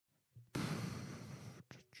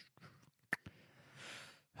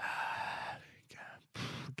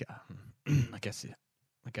I guess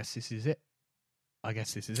this is it. I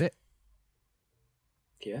guess this is it.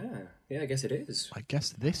 Yeah, I guess it is. I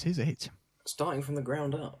guess this is it. Starting from the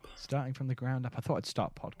ground up. Starting from the ground up. I thought I'd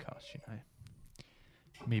start podcasts, you know.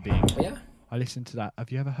 Me being... Yeah. I listened to that.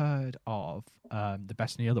 Have you ever heard of the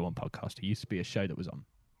Best and the Other One podcast? It used to be a show that was on.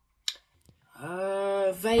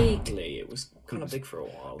 Vaguely. It was kind of big for a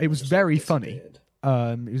while. It was very funny. It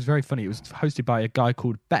was very funny. It was hosted by a guy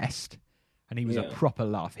called Best, and he was a proper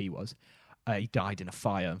laugh, he was. He died in a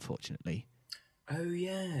fire, unfortunately. Oh,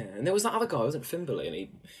 yeah. And there was that other guy, wasn't it, Fimberly?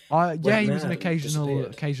 And he was an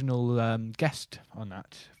occasional guest on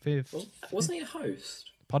that. Wasn't he a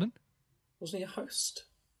host? Pardon? Wasn't he a host?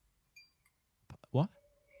 What?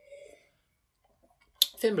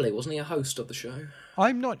 Fimberly, wasn't he a host of the show?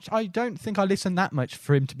 I don't think I listened that much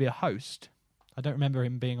for him to be a host. I don't remember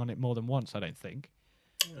him being on it more than once, I don't think.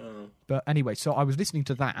 Oh. But anyway, so I was listening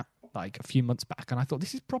to that like a few months back, and I thought,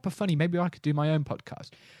 this is proper funny. Maybe I could do my own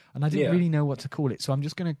podcast. And I didn't really know what to call it, so I'm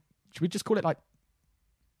just going to... Should we just call it like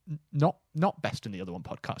not Best and the Other One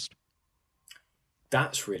podcast?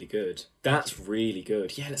 That's really good. That's really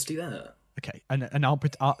good. Yeah, let's do that. Okay, and I'll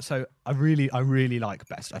so I really like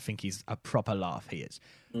Best. I think he's a proper laugh. He is,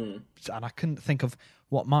 and I couldn't think of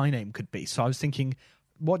what my name could be. So I was thinking,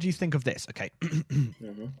 what do you think of this? Okay,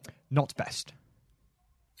 Not Best.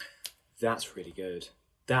 That's really good.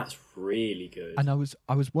 That's really good. And I was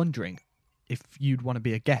wondering if you'd want to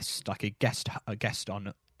be a guest, like a guest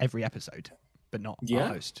on every episode, but not a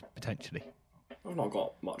host potentially. I've not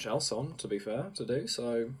got much else on, to be fair, to do,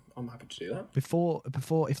 so I'm happy to do that. Before,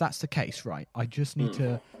 if that's the case, right? I just need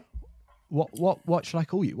to. What should I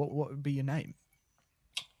call you? What would be your name?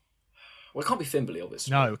 Well, it can't be Fimberly,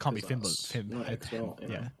 obviously. No, it can't be Fimberly.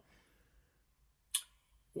 Yeah.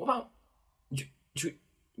 What about?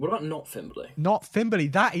 What about not Fimberly? Not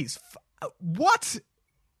Fimberly. That is what.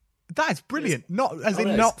 That is brilliant. Not as in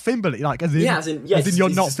it is. Not Fimberly, like as in as in you're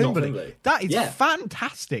not just not Fimberly. Fimberly. That is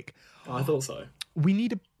fantastic. I thought so. We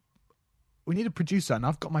need a producer, and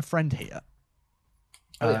I've got my friend here.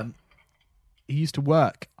 He used to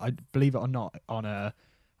work, I believe it or not, on a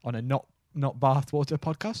not bathwater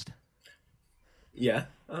podcast. Yeah.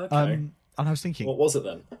 Okay. And I was thinking, what was it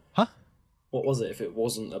then? Huh? What was it if it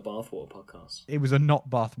wasn't a bathwater podcast? It was a not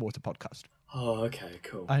bathwater podcast. Oh, okay,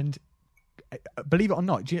 cool. And believe it or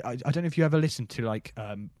not, I don't know if you ever listened to like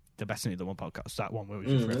the Best and the Other One podcast, that one where we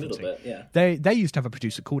were just referencing. A little bit, yeah. They used to have a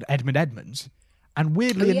producer called Edmund Edmonds, and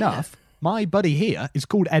weirdly enough, my buddy here is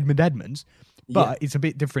called Edmund Edmonds, but it's a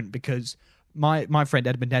bit different because my friend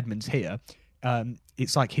Edmund Edmonds here,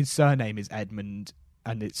 it's like his surname is Edmund,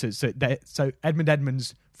 and it's so Edmund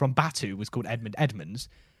Edmonds from Batu was called Edmund Edmonds,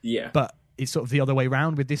 but it's sort of the other way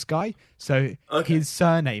around with this guy. So his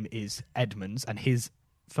surname is Edmonds, and his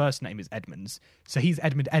first name is Edmonds. So he's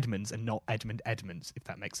Edmund Edmonds and not Edmund Edmonds, if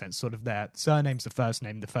that makes sense. Sort of their surname's the first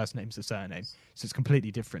name's the surname. So it's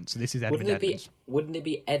completely different. So this is Edmund Edmonds. Wouldn't it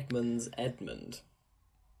be Edmonds Edmund?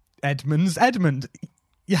 Edmonds Edmund.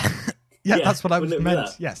 Yeah. That's what I was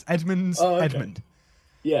meant. Yes, Edmonds Edmund.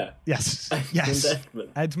 Yeah. Yes.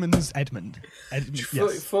 Edmund. Edmund.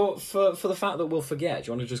 Yes. For the fact that we'll forget, do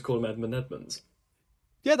you want to just call him Edmund Edmonds?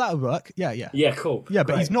 Yeah, that would work. Yeah. Yeah, cool. Yeah,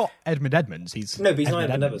 but he's not Edmund Edmonds. He's not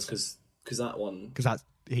Edmund Edmonds because that one. Because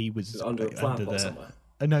he was under a plant or somewhere.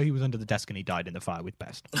 No, he was under the desk and he died in the fire with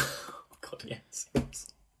Best. Oh, God, yes.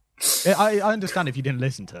 I understand if you didn't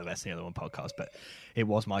listen to the Best and the Other One podcast, but it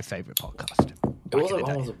was my favourite podcast.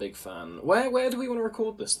 I was a big fan. Where do we want to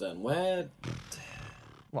record this then? Where?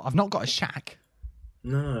 Well, I've not got a shack.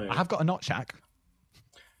 No, I have got a not shack.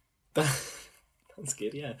 That's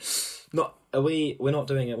good. Yeah. We're not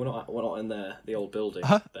doing it. We're not in the old building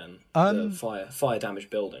then. The fire damaged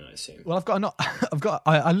building, I assume. Well,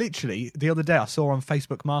 I literally the other day I saw on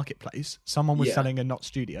Facebook Marketplace someone was selling a Not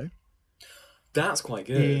Studio. That's quite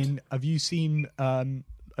good. Have you seen? Do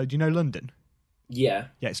you know London? Yeah.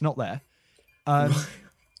 Yeah, it's not there. Okay.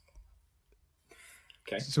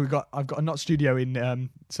 So I've got a Not Studio in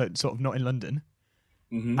so sort of not in London,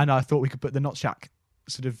 and I thought we could put the Not Shack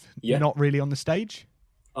sort of not really on the stage.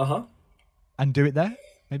 And do it there,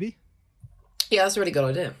 maybe? Yeah, that's a really good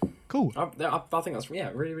idea. Cool. I think that's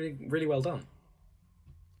really, really, really well done.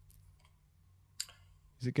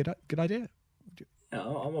 Is it a good idea? Yeah,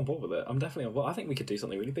 I'm on board with it. I'm definitely on board. I think we could do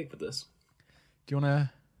something really big with this. Do you want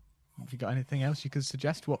to... Have you got anything else you could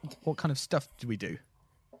suggest? What kind of stuff do we do?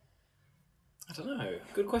 I don't know.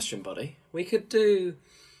 Good question, buddy. We could do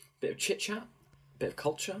a bit of chit-chat, a bit of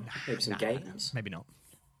culture, maybe some games. Maybe not.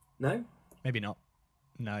 No? Maybe not.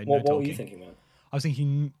 No, what talking. Were you thinking about? I was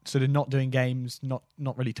thinking sort of not doing games, not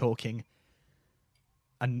really talking,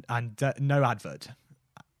 and no advert.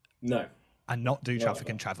 No. and not do traffic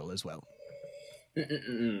and travel as well.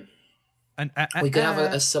 And we could have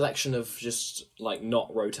a selection of just like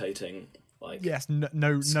not rotating, like yes,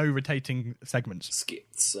 no rotating segments,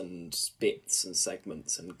 skits and bits and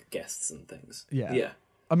segments and guests and things. Yeah.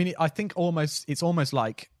 I mean, I think it's almost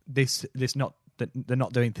like this not the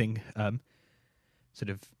not doing thing sort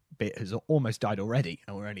of bit has almost died already,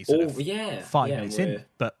 and we're only sort of 5 minutes in.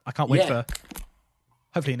 But I can't wait for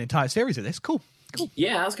hopefully an entire series of this. Cool.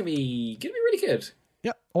 Yeah, that's gonna be really good.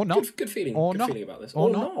 Yeah, or not. Good feeling. Or good not. feeling about this. Or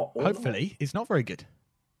not. not. Hopefully, it's not very good.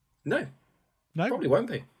 No, probably won't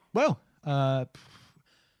be. Well,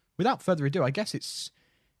 without further ado, I guess it's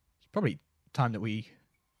probably time that we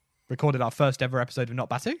recorded our first ever episode of Not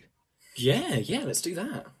Batu. Yeah, let's do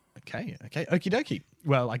that. Okay, okie dokie.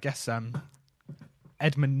 Well, I guess Edmund,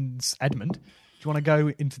 do you want to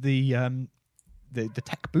go into the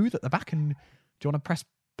tech booth at the back, and do you want to press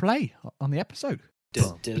play on the episode?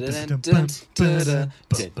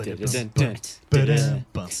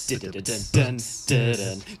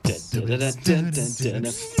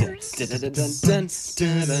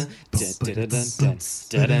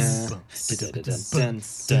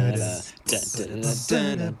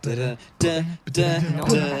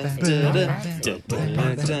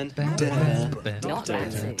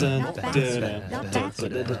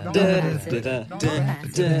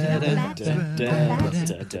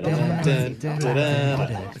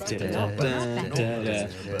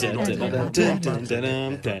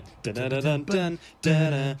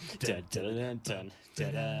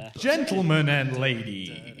 Gentlemen and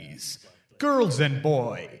ladies, girls and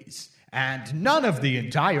boys, and none of the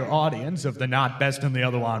entire audience of the Not Best and the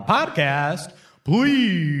Other One podcast,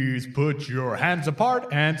 please put your hands apart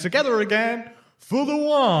and together again for the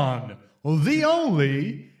one, the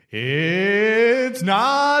only, it's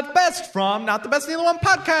Not Best from Not the Best and the Other One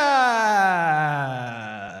podcast.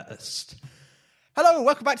 Hello,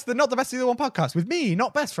 welcome back to the Not the Best of the Other One podcast with me,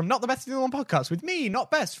 Not Best from Not the Best of the Other One podcast, with me,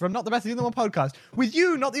 Not Best from Not the Best of the Other One podcast, with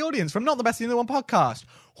you, not the audience, from Not the Best of the Other One podcast.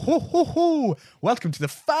 Ho ho ho! Welcome to the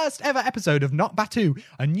first ever episode of Not Batu,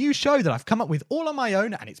 a new show that I've come up with all on my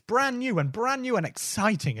own, and it's brand new and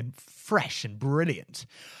exciting and fresh and brilliant.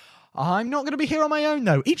 I'm not going to be here on my own,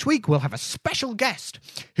 though. Each week we'll have a special guest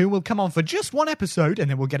who will come on for just one episode, and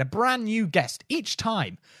then we'll get a brand new guest each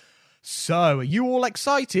time. So, are you all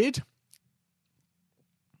excited?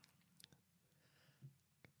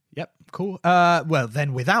 Yep, cool. Well,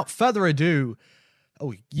 then, without further ado,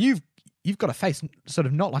 you've got a face sort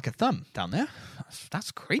of not like a thumb down there.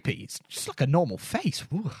 That's creepy. It's just like a normal face.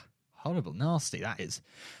 Ooh, horrible, nasty that is.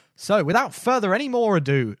 So, without further any more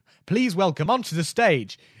ado, please welcome onto the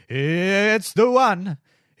stage. It's the one.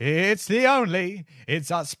 It's the only.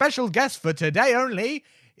 It's our special guest for today only.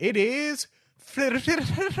 It is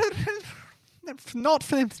not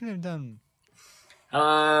Flim.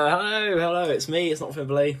 Hello, it's me, it's not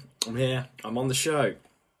Fimbly. I'm here, I'm on the show.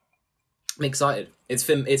 I'm excited.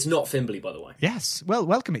 It's not Fimbly, by the way. Yes, well,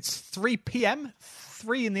 welcome. It's 3 p.m,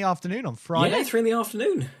 3 in the afternoon on Friday. Yeah, 3 in the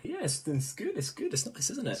afternoon. Yeah, it's good, it's nice,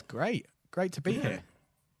 isn't it? It's great to be here.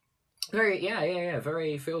 Very,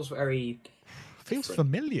 very, feels different.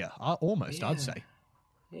 Familiar, almost, I'd say.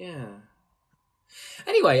 Yeah.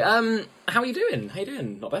 Anyway, how are you doing?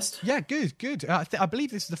 Not Best? Yeah, good. I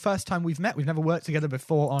believe this is the first time we've met. We've never worked together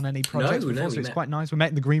before on any projects before, so it's quite nice. We met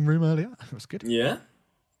in the green room earlier. It was good. Yeah.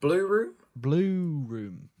 Blue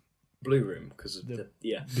room, because of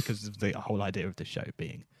because of the whole idea of the show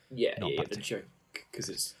being the joke because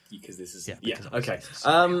this is okay.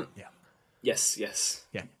 Yes.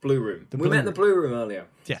 Yeah. Blue room. We met in the blue room earlier.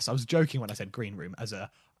 Yes, I was joking when I said green room as a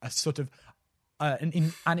sort of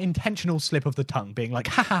an intentional slip of the tongue, being like,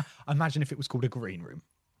 haha, imagine if it was called a green room.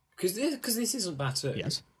 Because this isn't Batu.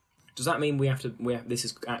 Yes. Does that mean this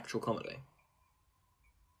is actual comedy?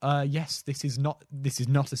 Yes, this is not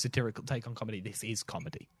a satirical take on comedy. This is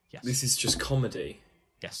comedy. Yes. This is just comedy.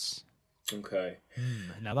 Yes. Okay.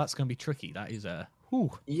 Now that's going to be tricky. That is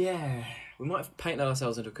Yeah, we might have painted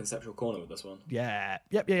ourselves into a conceptual corner with this one. Yeah.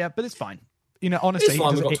 Yep. But it's fine. Honestly, it's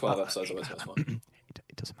fine. We've got 12 episodes of it, so it's fine.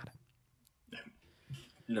 It doesn't matter.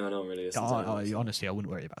 No, not really. Honestly, I wouldn't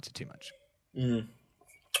worry about it too much.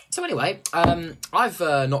 So anyway, I've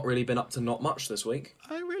not really been up to not much this week.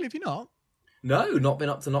 Oh, really? Have you not? No, not been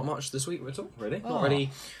up to not much this week at all. Really,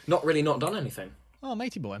 not done anything. Oh,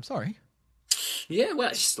 matey boy, I'm sorry. Yeah, well,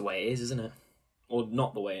 it's just the way it is, isn't it? Or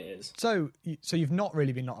not the way it is. So you've not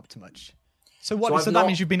really been not up to much. So what? So that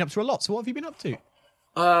means you've been up to a lot. So what have you been up to?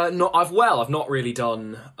 I've not really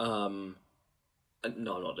done.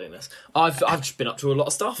 No, I'm not doing this. I've just been up to a lot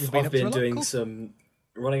of stuff. I've been doing some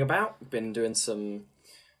running about. Been doing some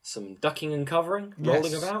some ducking and covering,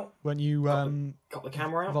 rolling Yes. about. When you Got the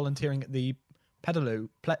camera out. volunteering at the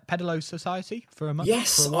Pedalo Society for a month?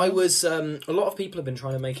 Yes, for a while? I was. A lot of people have been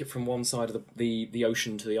trying to make it from one side of the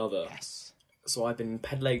ocean to the other. Yes. So I've been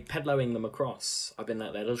pedaloing them across. I've been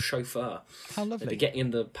their little chauffeur. How They've lovely. been getting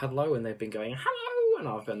in the pedalo and they've been going hello, and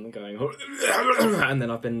I've been going and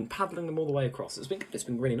then I've been paddling them all the way across. It's been good. It's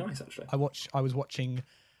been really nice actually. I was watching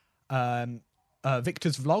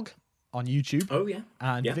Victor's vlog on YouTube. Oh yeah,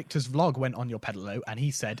 And yeah. Victor's vlog went on your pedalo, and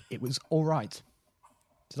he said it was all right.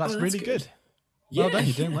 So that's, Oh, really good. Yeah, Well done,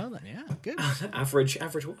 you're doing well then. Yeah, good. average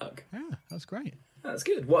work. Yeah, that's great. That's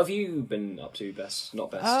good. What have you been up to?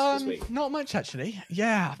 Not best this week. Not much actually.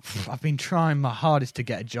 Yeah, I've been trying my hardest to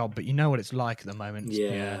get a job, but you know what it's like at the moment.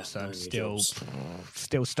 Yeah, so no I'm new still jobs.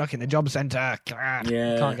 still stuck in the job centre. Yeah.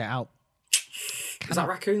 Can't get out. Is that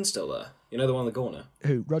raccoon still there? You know the one in the corner.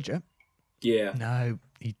 Who? Roger? Yeah. No,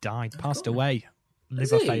 he died, passed God. away.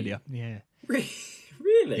 Is Liver he? failure. Yeah.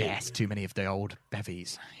 Really? Yes, too many of the old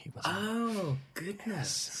bevies. He was, Oh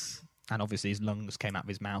goodness. and obviously his lungs came out of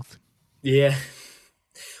his mouth. Yeah.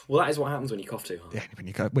 Well, that is what happens when you cough too hard. Yeah,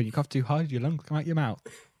 when you cough too hard, your lungs come out your mouth.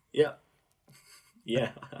 Yeah.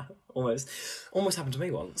 Yeah. Almost happened to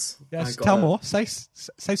me once. Yes, I got tell a- more. Say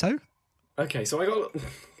so. Okay, so I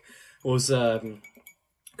was going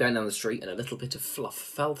down the street and a little bit of fluff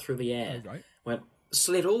fell through the air. Right.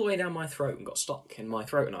 Slid all the way down my throat and got stuck in my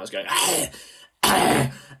throat, and I was going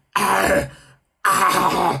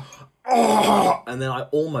and then I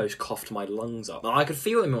almost coughed my lungs up. And I could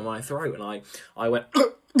feel them in my throat, and I went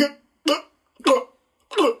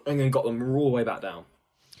and then got them all the way back down.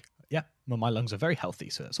 Yeah, well, my lungs are very healthy,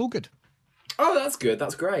 so it's all good. Oh, that's good.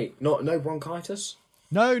 That's great. No bronchitis.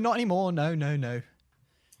 No, not anymore. No.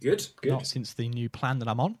 Good. Not since the new plan that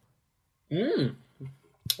I'm on. You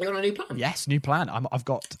got a new plan? Yes, new plan. I've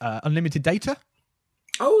got unlimited data.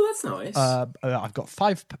 Oh, that's nice. I've got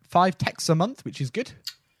five texts a month, which is good.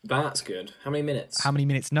 That's good. How many minutes? How many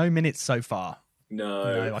minutes? No minutes so far.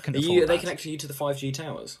 No, I couldn't afford Are they that. connecting you to the 5G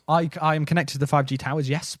towers? I am connected to the 5G towers,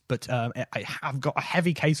 yes, but I have got a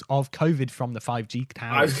heavy case of COVID from the 5G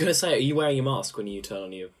towers. I was going to say, are you wearing your mask when you turn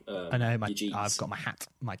on your I know, your Gs? I've got my hat,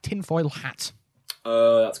 my tinfoil hat.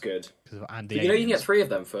 Oh, that's good. And the But you know you can aliens. get 3 of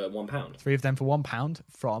them for £1. 3 of them for £1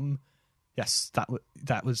 from... Yes,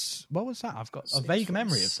 that was... What was that? I've got a vague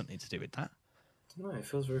memory of something to do with that. No, it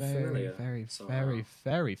feels very familiar. Very,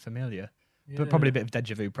 very familiar. But probably a bit of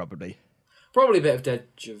deja vu, probably. Probably a bit of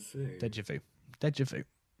deja vu. Deja vu.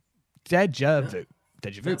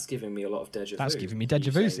 That's giving me a lot of deja vu. That's giving me deja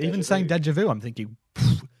You vu. saying Even saying deja vu, I'm thinking,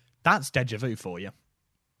 that's deja vu for you.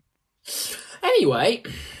 Anyway,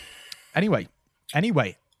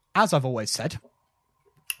 Anyway, as I've always said,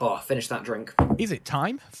 I finished that drink. is it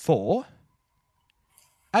time for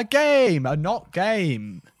a game? A not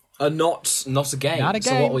game. Not a game. Not a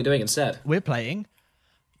So game. what are we doing instead? We're playing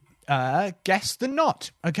Guess the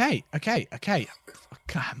Not. Okay.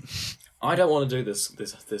 I don't want to do this.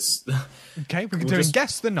 Okay, we're doing just-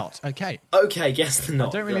 Guess the Not. Okay. Okay, guess the not.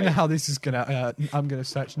 I don't really know how this is gonna. I'm gonna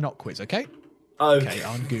search not quiz. Okay. Okay.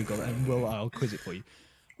 On Google, and I'll quiz it for you.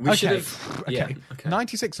 We should Okay. have. Okay. Yeah. Okay.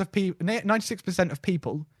 96% of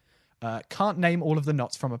people can't name all of the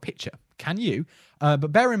knots from a picture. Can you?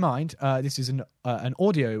 But bear in mind, this is an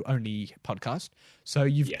audio only podcast, so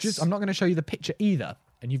Yes. I'm not going to show you the picture either,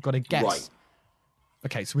 and you've got to guess. Right.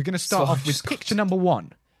 Okay, so we're going to start So off I've with just got picture number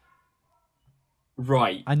 1,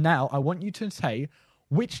 Right. and now I want you to say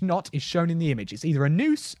which knot is shown in the image. It's either a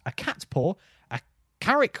noose, a cat's paw, a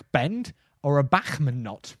carrick bend, or a Bachman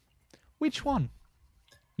knot. Which one?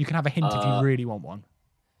 You can have a hint if you really want one.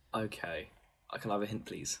 Okay. I can have a hint,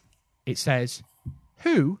 please. It says,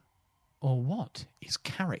 who or what is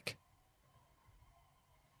carrick?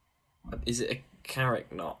 Is it a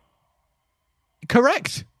carrick knot?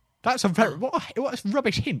 Correct. That's a very what a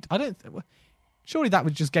rubbish hint. I don't. Surely that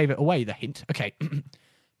would just gave it away. The hint. Okay.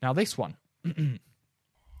 Now this one.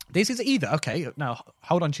 This is either okay. Now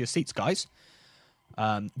hold on to your seats, guys.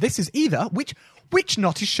 This is either which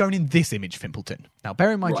knot is shown in this image, Fimpleton. Now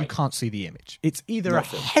bear in mind you Right. can't see the image. It's either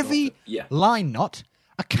Nothing, a heavy nothing. Yeah. line knot,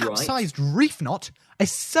 a capsized reef knot, a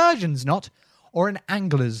surgeon's knot, or an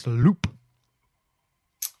angler's loop.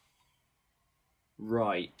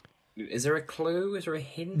 Right. Is there a clue? Is there a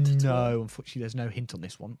hint? at all? No, unfortunately, there's no hint on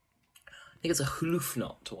this one. I think it's a hoof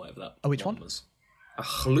knot or whatever that. Oh, which one? was. A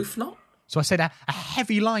hoof knot? So I said a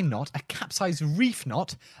heavy line knot, a capsized reef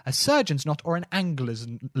knot, a surgeon's knot, or an angler's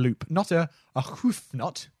loop. Not a hoof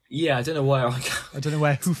knot. Yeah, I don't know where I don't know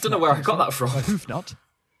where hoof. Don't know knot where I comes got that from. A hoof knot.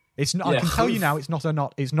 It's not. I Yeah, can tell you hoof. now. It's not a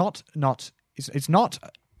knot. It's not. It's not.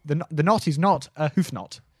 The knot is not a hoof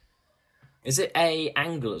knot. Is it a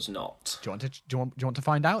angler's knot? Do you want to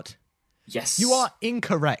find out? Yes. You are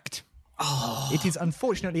incorrect. Oh, It is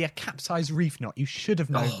unfortunately a capsized reef knot. You should have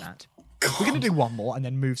known that. We're going to do one more and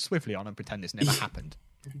then move swiftly on and pretend this never happened.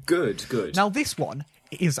 good. Now, this one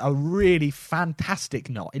is a really fantastic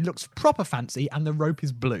knot. It looks proper fancy and the rope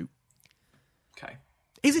is blue. Okay.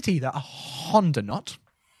 Is it either a Honda knot?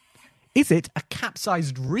 Is it a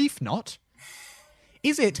capsized reef knot?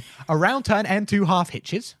 Is it a round turn and 2 half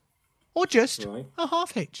hitches? Or just a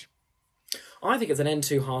half hitch? I think it's an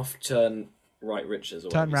N2 half turn right riches.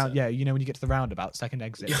 Or Turn whatever round, you yeah. You know when you get to the roundabout, second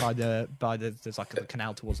exit by the there's like a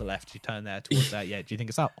canal towards the left. You turn there towards there. Yeah. Do you think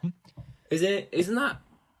it's that one? said. Is it? Isn't that?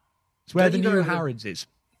 It's where Don't the you new go over- Harrods is.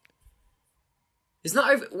 Isn't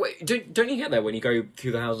that over? Wait, don't you get there when you go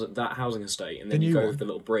through that housing estate, and then The you new go one. over the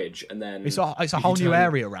little bridge, and then It's a if you whole new turn-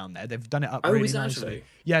 area around there. They've done it up Oh, really is it nicely. actually?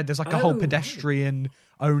 Yeah, there's like a whole Oh, pedestrian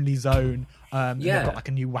only zone. They've Yeah. got like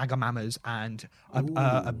a new Wagamamas and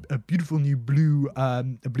a beautiful new blue a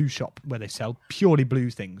blue shop where they sell purely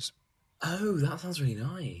blue things. Oh, that sounds really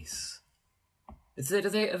nice. Are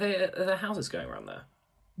there houses going around there?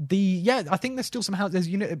 I think there's still some houses.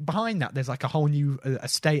 Behind that, there's like a whole new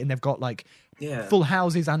estate, and they've got like Yeah. full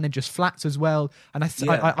houses, and then just flats as well. And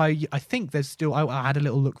Yeah. I think there's still. I had a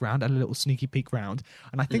little look round, had a little sneaky peek round,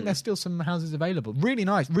 and I Hmm. think there's still some houses available. Really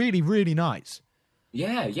nice, really really nice.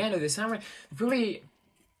 Yeah, no, they sound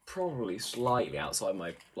probably slightly outside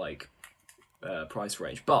my price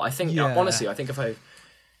range, but I think Yeah. honestly, I think if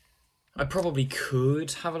I probably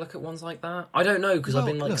could have a look at ones like that. I don't know because I've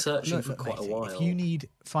been searching for quite a matey, while. If you need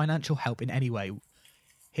financial help in any way,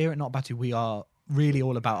 here at Not Batu, we are really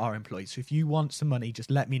all about our employees. So if you want some money,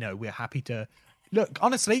 just let me know. We're happy to. Look,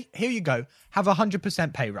 honestly, here you go. Have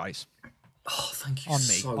 100% pay rise Oh, thank you on me,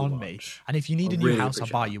 so me. much. And if you need I a new really house, I'll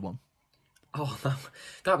appreciate buy that. you one. Oh,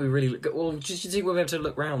 that'd be really good. Well, just you think we'll be able to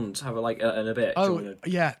look round, have a in a bit. Do you Oh, wanna-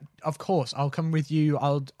 yeah, of course. I'll come with you.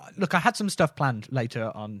 Look, I had some stuff planned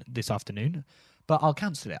later on this afternoon, but I'll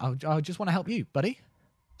cancel it. I just want to help you, buddy.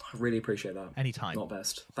 I really appreciate that. Anytime. Not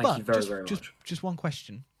best. Thank you very, very much. Just one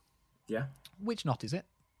question. Yeah. Which knot is it?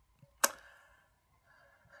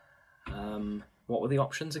 What were the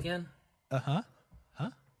options again? Uh-huh.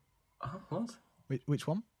 What? Which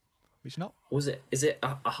one? Which knot? Was it? Is it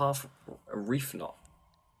a half a reef knot?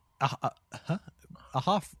 A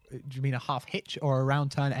half? Do you mean a half hitch or a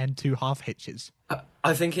round turn and 2 half hitches?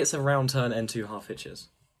 I think it's a round turn and 2 half hitches.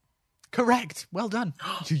 Correct. Well done.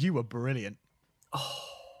 You were brilliant.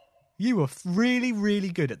 You were really, really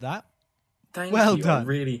good at that. Thank Well you. done. I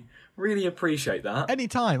really, really appreciate that.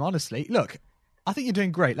 Anytime, honestly. Look, I think you're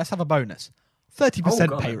doing great. Let's have a bonus. 30% Oh,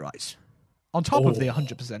 God. pay rise. On top of the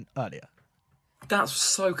 100% earlier. That's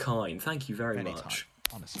so kind. Thank you very Anytime, much.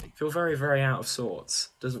 honestly. Feel very, very out of sorts.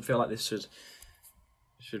 Doesn't feel like this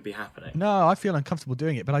should be happening. No, I feel uncomfortable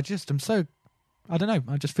doing it, but I don't know.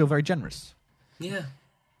 I just feel very generous. Yeah.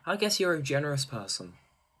 I guess you're a generous person.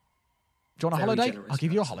 Do you want a Very holiday? generous I'll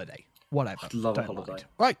give you a person. holiday. Whatever. I'd love a Don't holiday. mind.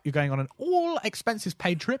 Right, you're going on an all expenses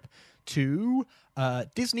paid trip to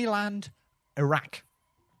Disneyland, Iraq.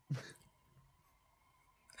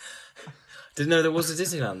 Didn't know there was a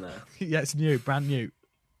Disneyland there. Yeah, it's new, brand new.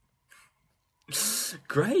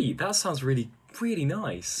 Great. That sounds really, really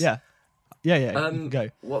nice. Yeah. You can go.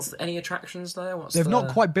 What's any attractions there? They've not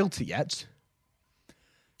quite built it yet,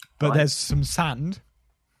 but Right. there's some sand.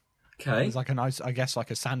 Okay. There's like a nice, I guess,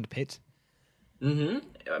 like a sand pit.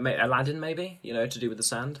 Aladdin, maybe? To do with the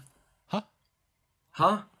sand? Huh?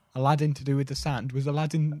 Huh? Aladdin to do with the sand. Was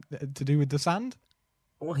Aladdin to do with the sand?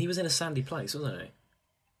 Well, he was in a sandy place, wasn't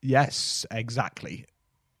Yes, exactly.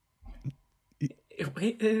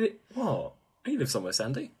 What? He lived somewhere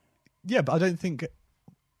sandy. Yeah, but I don't think.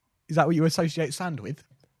 Is that what you associate sand with?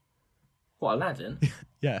 What, Aladdin?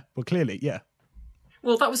 Yeah, well, clearly, yeah.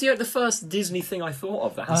 Well, that was the first Disney thing I thought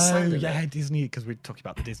of that has Oh, sand in yeah, it. Disney, because we're talking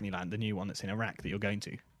about the Disneyland, the new one that's in Iraq that you're going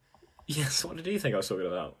to. Yes, what did you think I was talking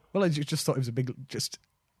about? Well, I just thought it was a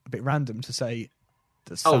bit random to say.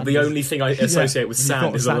 That Oh, sand the is- only thing I associate with when you thought sand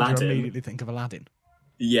of is sand, you Aladdin. immediately think of Aladdin.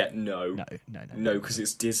 Yeah, no. No, because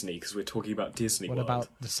it's Disney, because we're talking about Disney What World. about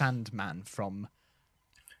the Sandman from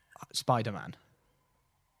Spider-Man?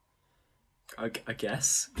 I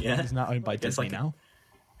guess, yeah. Isn't that owned by guess Disney I could- now?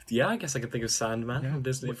 Yeah, I guess I could think of Sandman from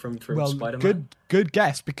Disney, from Well, Spider-Man. good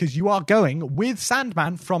guess, because you are going with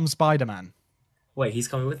Sandman from Spider-Man. Wait, he's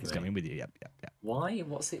coming with me? He's coming with you, yep. Why?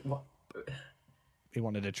 What's it? What? He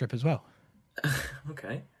wanted a trip as well.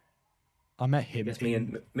 Okay. I met him. Guess me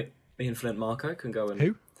and Flint Marco can go and...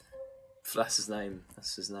 Who? That's his name.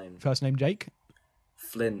 That's his name. First name Jake?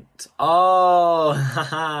 Flint. Oh,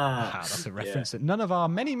 That's a reference that none of our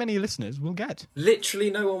many, many listeners will get.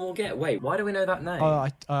 Literally no one will get. Wait, why do we know that name?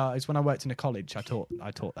 It's when I worked in a college. I taught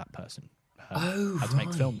that person how to make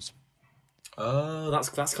right. films. Oh, that's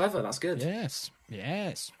clever. That's good. Yes.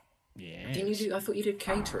 Didn't you do? I thought you did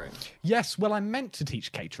catering. Yes. Well, I meant to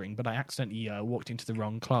teach catering, but I accidentally walked into the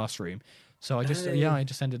wrong classroom. So I just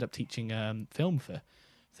ended up teaching film for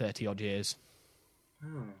 30 odd years.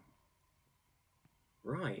 Oh.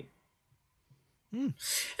 Right.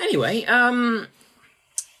 Anyway,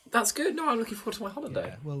 that's good. No, I'm looking forward to my holiday.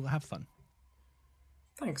 Yeah, well, have fun.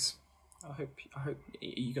 Thanks. I hope.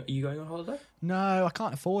 You going on holiday? No, I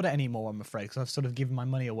can't afford it anymore, I'm afraid, because I've sort of given my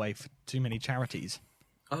money away for too many charities.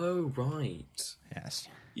 Oh, right. Yes.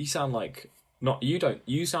 You sound like not. You don't.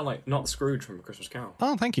 You sound like not Scrooge from A Christmas Carol.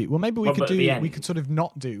 Oh, thank you. Well, maybe we could sort of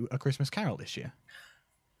not do A Christmas Carol this year.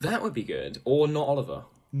 That would be good. Or not Oliver.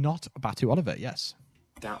 Not Batu Oliver, yes.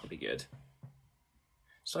 That would be good.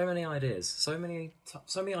 So many ideas. So many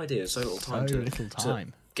ideas. So little time.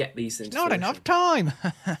 To get these things. Not enough time.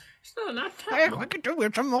 It's not enough time. I could do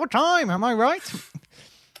with some more time. Am I right?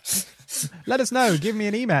 Let us know. Give me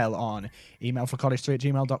an email on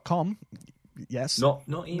emailforcollege3@gmail.com. Yes. Not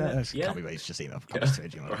email. No, can't be raised, just email for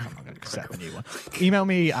college3@gmail.com. I'm going to set a new one. Email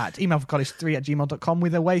me at emailforcollege3@gmail.com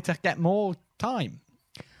with a way to get more time.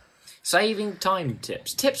 Saving time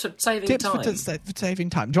tips. Tips for saving time. Tips for saving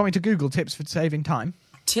time. Do you want me to Google tips for saving time?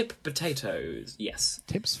 Tip potatoes. Yes.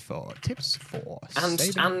 Tips for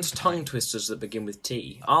and tongue twisters that begin with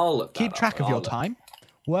T. I'll look that Keep track up. of your time.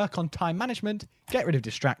 Work on time management. Get rid of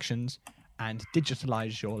distractions, and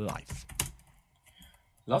digitalize your life.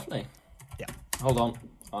 Lovely. Yeah. Hold on.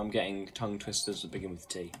 I'm getting tongue twisters that begin with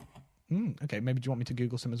T. Okay. Maybe do you want me to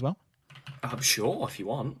Google some as well? I'm sure if you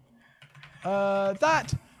want.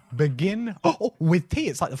 That begin with T.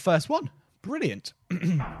 It's like the first one. Brilliant.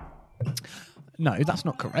 No, that's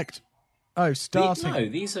not correct. Oh, starting. No,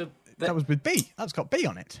 these are. That was with B. That's got B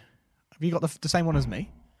on it. Have you got the same one as me?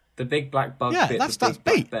 The big black bug. Yeah, bit, that's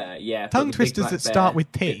B. Bear. Yeah. Tongue twisters that start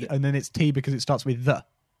with T, and then it's T because it starts with the.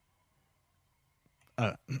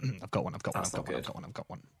 I've got one.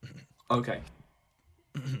 Okay.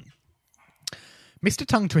 Mr.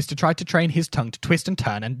 Tongue Twister tried to train his tongue to twist and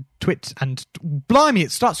turn and twit and blimey,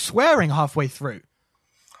 it starts swearing halfway through.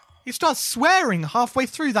 It starts swearing halfway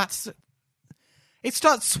through that.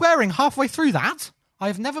 I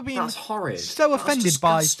have never been That's horrid. so offended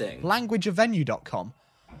by disgusting. languageofvenue.com.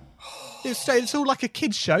 It's all like a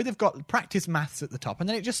kids show. They've got practice maths at the top, and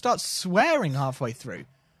then it just starts swearing halfway through.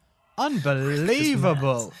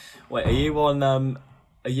 Unbelievable. Wait, are you on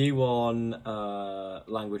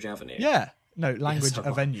Language Avenue? Yeah. No, Language Yes,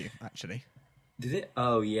 Avenue, actually. Did it?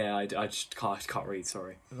 Oh yeah, I just can't read.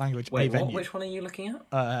 Sorry. Language Wait, Avenue. which one are you looking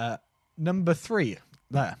at? Number 3.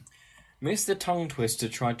 There. Mr. Tongue Twister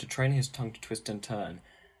tried to train his tongue to twist and turn,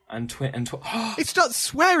 It starts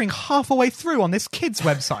swearing halfway through on this kid's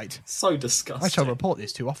website. So disgusting. I shall report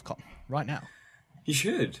this to Ofcom right now. You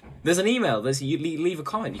should. There's an email. You leave a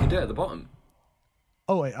comment. You can do it at the bottom.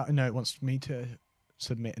 Oh, wait, no, it wants me to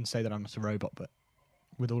submit and say that I'm not a robot, but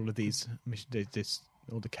with all of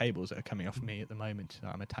all the cables that are coming off me at the moment,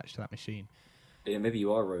 I'm attached to that machine. Yeah, maybe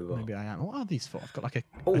you are a robot. Maybe I am. What are these for? I've got like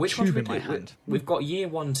a which tube one in my hand. We've got year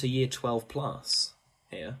 1 to year 12 plus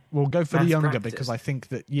here. We'll go for Math the younger practice. because I think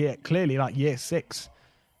that clearly like year 6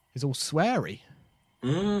 is all sweary.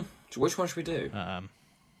 Which one should we do?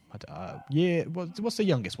 What's the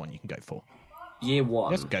youngest one you can go for? Year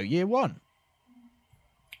 1. Let's go year 1.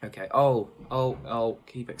 Okay. Oh,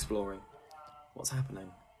 keep exploring. What's happening?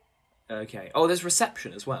 Okay. Oh, there's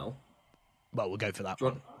reception as well. Well, we'll go for that Do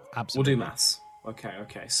you one. want- Absolutely. We'll do maths.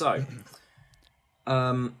 Okay. So,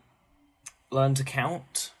 learn to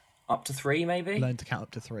count up to 3, maybe? Learn to count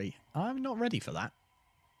up to 3. I'm not ready for that.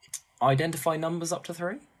 Identify numbers up to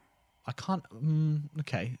 3? I can't.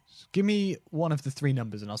 Okay. Give me one of the 3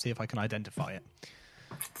 numbers and I'll see if I can identify it.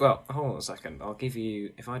 Well, hold on a second. I'll give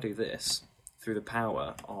you... If I do this through the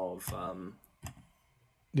power of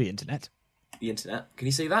The internet. the internet, can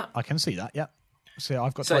you see that? I can see that, yeah. So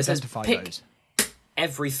I've got So to it says identify pick those.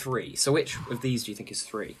 every 3. So which of these do you think is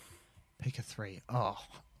 3? Pick a 3. Oh.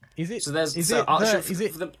 Is it? So there's... Is so it? actually,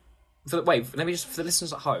 The, wait, let me just... For the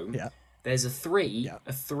listeners at home... Yeah. There's a 3,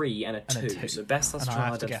 a 3, and a 2. And a 2. So best let's and try I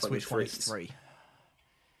and have to identify guess which the one is 3s. 3.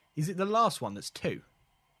 Is it the last one that's 2?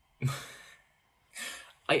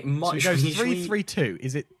 It might So it goes be 3, 3, 2.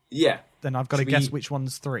 Is it? Yeah. Then I've got to Should guess we- which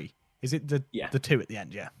one's 3. Is it the 2 at the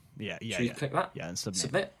end? Yeah. Should we click that? Yeah, and submit.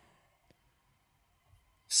 Submit.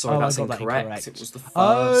 Sorry, I that's got that incorrect. incorrect. It was the first.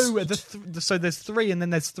 Oh, so there's 3 and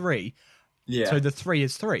then there's 3. yeah. So the 3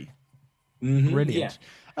 is 3. Brilliant. Yeah.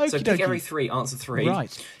 So Okie pick dokie. every 3, answer 3.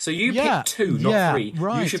 Right. So you Yeah, pick 2, not yeah, 3.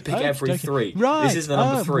 right. You should pick Okie every dokie. 3. Right. This is the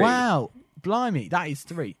number 3. Wow. Blimey, that is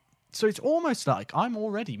 3. So it's almost like I'm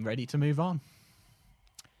already ready to move on.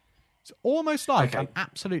 It's almost like I'm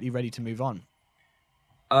absolutely ready to move on.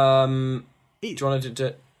 Do you want to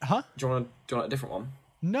do? Huh? Do you want a different one?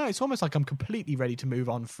 No, it's almost like I'm completely ready to move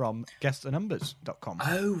on from guessthenumbers.com.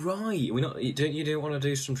 Oh right, you don't want to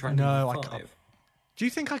do some track No, number I 5? can't. Do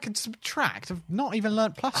you think I can subtract? I've not even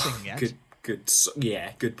learnt plussing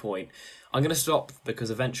yet. Good point. I'm going to stop because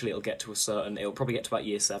eventually it'll probably get to about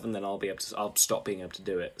year 7, then I'll stop being able to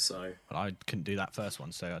do it. So Well, I couldn't do that first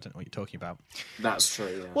one, so I don't know what you're talking about. that's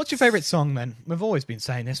true. Yeah. What's your favourite song then? We've always been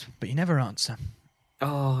saying this, but you never answer.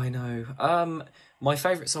 Oh, I know. My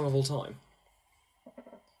favourite song of all time.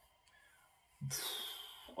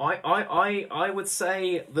 I would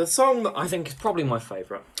say the song that I think is probably my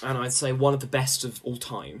favourite, and I'd say one of the best of all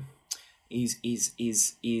time, is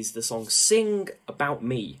the song "Sing About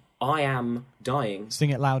Me." I am dying.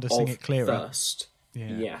 Sing it louder, sing it clearer. Thirst.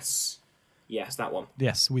 Yeah. Yes, that one.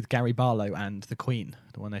 Yes, with Gary Barlow and the Queen,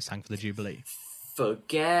 the one they sang for the Jubilee.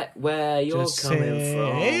 Forget where you're Just coming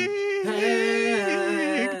from.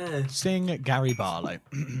 Sing Gary Barlow.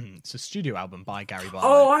 It's a studio album by Gary Barlow.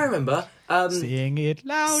 Oh, I remember. Sing it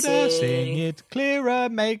louder, sing it clearer,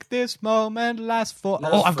 make this moment last for...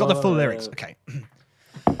 Oh, I've got the full lyrics. Okay.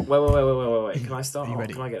 Wait. Can I start? Are you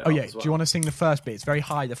ready? Can I get it? Oh, yeah. as well? Do you want to sing the first bit? It's very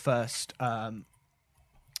high, the first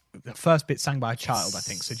bit sang by a child, I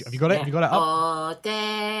think. So have you got it? Have you got it up? Oh,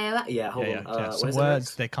 there. Yeah, hold on. Yeah. Some where's the words,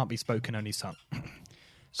 lyrics? they can't be spoken, only sung.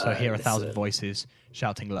 So hear 1,000 voices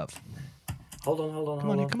shouting love. Hold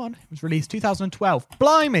on. Come on. It was released 2012.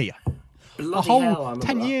 Blimey! Bloody A whole hell, I remember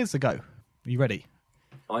 10 that. years ago. Are you ready?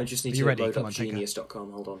 I just need you to ready? load Come up on, take a-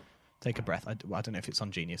 genius.com. Hold on. Take a breath. I don't know if it's on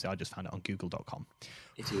Genius. I just found it on google.com.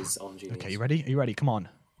 It is on Genius. Okay, you ready? Are you ready? Come on.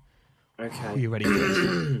 Okay. Are you ready for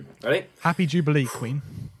this? Ready? Happy Jubilee, Queen.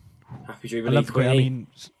 Happy I Jubilee, love the Queen. I Queenie. mean,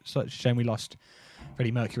 such a shame we lost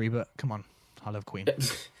Freddie Mercury, but come on. I love Queen.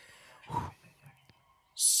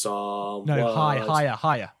 Someone. No,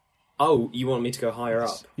 higher. Oh, you want me to go higher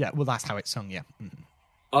up? Yeah, well, that's how it's sung, yeah.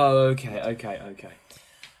 Oh, okay.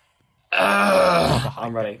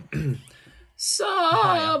 I'm ready.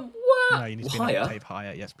 Someone. No, you need to be an higher. octave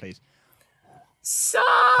higher. Yes, please.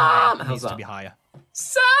 How's It needs to that? be higher.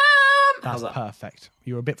 How's That's that? perfect.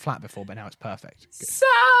 You were a bit flat before, but now it's perfect. Good.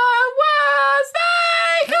 Someone's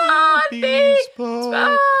they can't be spoken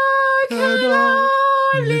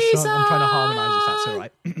only I'm trying to harmonise if that's all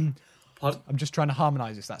right. Pardon? I'm just trying to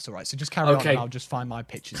harmonise if that's all right. So just carry on Okay. and I'll just find my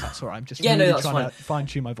pitches. That's all right. I'm just Yeah, no, really that's trying fine. to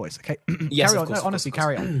fine-tune my voice, okay? Yes, carry of on. course, No, of honestly, course,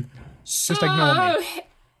 carry on. So ignore me.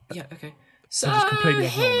 Yeah, okay. So just completely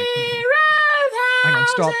ignore me. Hang on,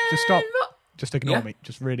 stop. Just stop. Just ignore Yeah? me.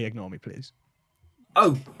 Just really ignore me, please.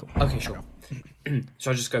 Oh, okay, sure.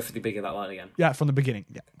 Shall I just go for the beginning of that line again? Yeah, from the beginning.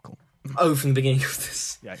 Yeah, cool. Oh, from the beginning of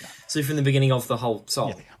this. Yeah. So from the beginning of the whole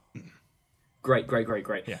song. Yeah. Great.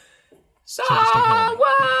 Yeah. So just ignore me.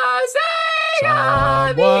 was they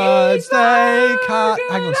Some words they can't...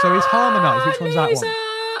 Hang on, so it's harmonised. Which one's that one?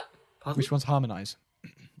 Pardon? Which one's harmonised?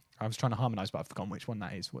 I was trying to harmonise, but I've forgotten which one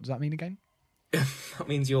that is. What does that mean again? That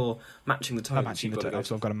means you're matching the tone. I'm matching the tone,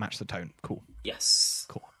 so I've got to match the tone. Cool. Yes.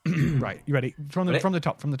 Cool. Right, you ready? From the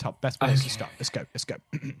top. Best place to Okay. start. Let's go.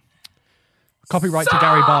 Copyright to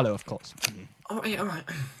Gary Barlow, of course. All right.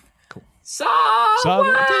 Cool.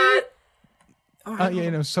 Someone.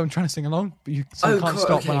 So I'm trying to sing along, but you can't cool.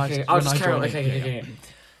 stop Okay, when okay. I I'll when just I carry on. join in. Okay.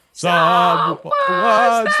 Some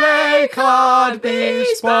words they can't be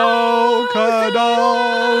spoken,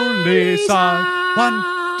 only sung.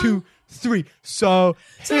 1, 2, 3. So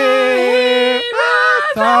hear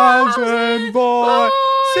 1,000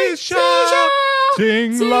 voices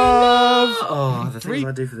shouting love. Oh, the 3, things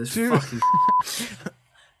I do for this 2. fucking.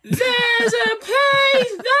 There's a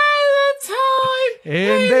place, there's a time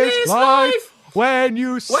In this life, when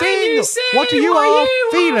you sing, what you are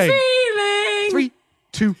feeling. 3,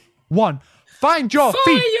 2, 1. Find your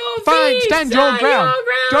feet. Stand your ground.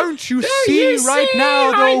 Don't you see right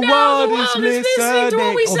now the world is listening?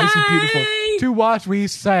 Oh, this is beautiful. To what we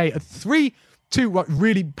say. 3, 2. What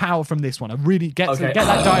really power from this one. I really get Okay.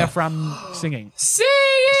 that diaphragm singing. Sing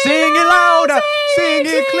Sing it louder, sing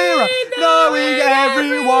it clearer, knowing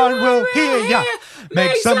everyone will hear ya.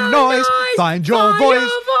 Make some noise, find your voice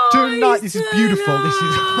tonight. This is beautiful. This is,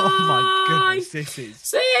 oh my goodness, this is.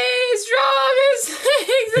 Sing strong and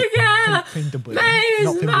sing together. Fimbledon. May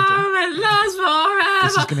Not this Fimbledon. moment last forever.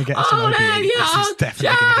 This is going to get us an OBE. This is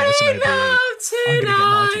definitely going to get us an OBE. I'm going to get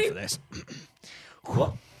 90 for this.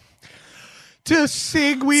 What? to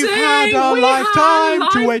sing. We've Sing, had a we lifetime had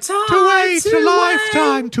to wait, lifetime to wait, to a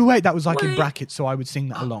lifetime to wait. That was like in wait. brackets, so I would sing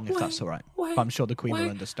that along if that's wait, all right. wait, But I'm sure the Queen will wait.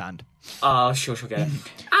 understand. Oh, sure, get it.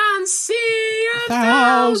 And see a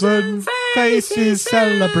Thousand faces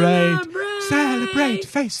celebrate, celebrate. celebrate,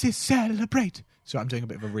 faces celebrate. So I'm doing a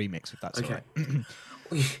bit of a remix, if that's Okay. all right.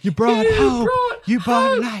 You brought hope, you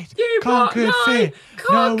brought light, conquered fear.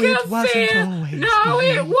 No, it wasn't always No,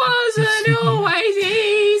 it wasn't always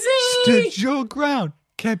easy. Stood your ground,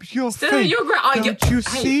 kept your faith. your ground. Don't you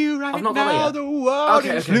see right I've not got now it the yet. world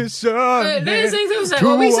Okay, is okay. listening Listening to to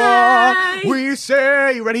what we what say. we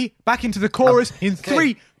say. You ready? Back into the chorus in Okay.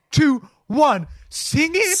 3, 2, 1.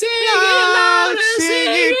 Sing it Sing loud, it louder,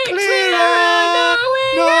 sing it clearer,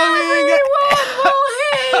 knowing knowing everyone will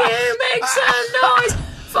hear you. Make some noise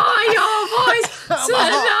for your voice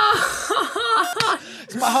tonight.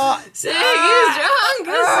 It's my heart. Sing it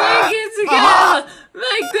stronger, sing it together.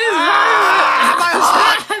 Make this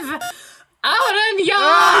moment out and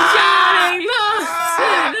you're shining love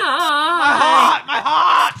tonight. My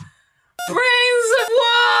heart. Brings of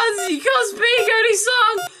words you can't speak only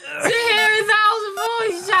song to hear 1,000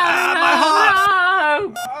 voices shouting my heart. out.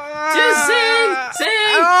 Just sing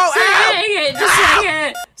it, just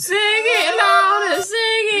sing it louder,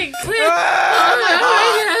 sing it clear.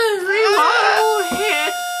 Everyone will hear.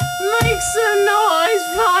 Make some noise,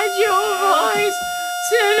 find your voice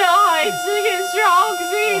tonight. Sing it strong,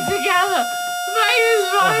 sing it together. Make this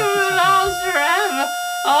moment last forever.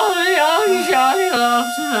 All the young shining love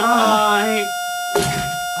tonight.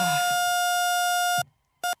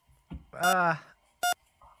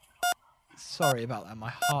 Sorry about that.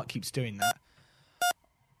 My heart keeps doing that.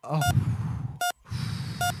 Oh.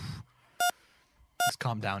 It's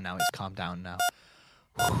calmed down now. It's calmed down now.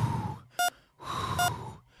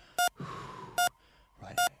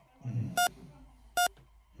 Right.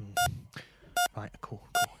 Right, cool.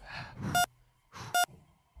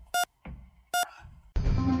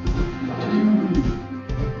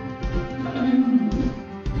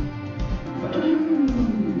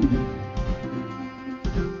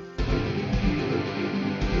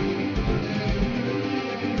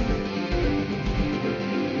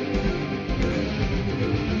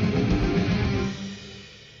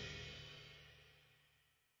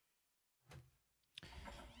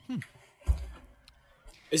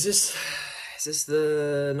 Is this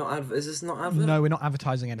the not advert? Is this not advert? No, we're not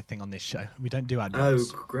advertising anything on this show. We don't do Oh,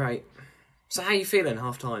 adverts. great. So how are you feeling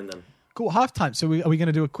half time then? Cool. Half time. So are we going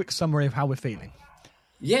to do a quick summary of how we're feeling?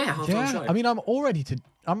 Yeah, half time show. I mean, I'm already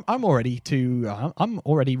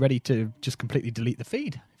ready to just completely delete the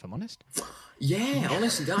feed. If I'm honest. yeah,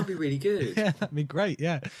 honestly, that'd be really good. Yeah, that'd be great.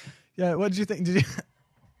 Yeah. What did you think? Did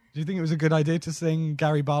you think it was a good idea to sing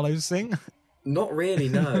Gary Barlow's "Sing"? Not really,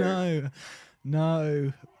 no.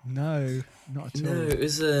 No, not at all. No, it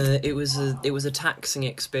was a taxing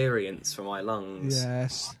experience for my lungs.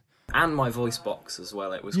 Yes. And my voice box as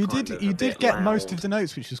well. It was You kind did of you a did bit get loud. most of the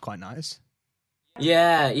notes, which was quite nice.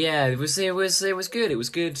 Yeah, it was good. It was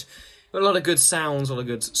good. A lot of good sounds, a lot of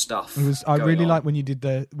good stuff. I going really on. like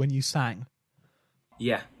when you sang.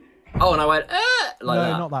 Yeah. Oh, and I went like no,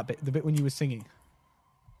 that. not that bit. The bit when you were singing.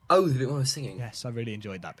 Oh, the bit when I was singing. Yes, I really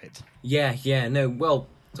enjoyed that bit. Yeah. No, well,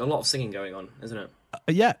 there's a lot of singing going on, isn't it?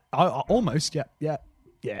 Yeah, almost. Yeah.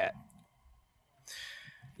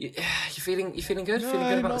 You feeling good? Feeling good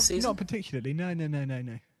about the season? Not particularly. No. No,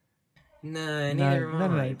 neither No,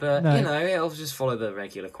 am I. no, But no. you know, it'll just follow the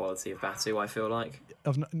regular quality of Batu. I feel like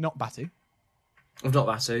Not Batu. of not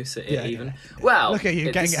Batu, so Yeah, even. yeah. Well, Look at you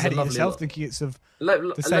this getting is ahead a of lovely yourself, look. thinking it's of A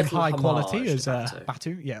the same little high homage quality to as Batu.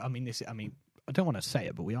 Batu. Yeah, I mean, I don't want to say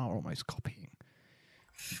it, but we are almost copying.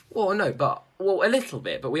 Well, no, but a little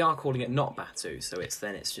bit, but we are calling it not Batu, so it's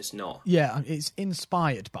just not. Yeah, it's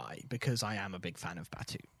inspired by, because I am a big fan of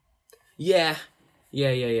Batu. Yeah.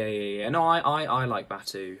 No, I like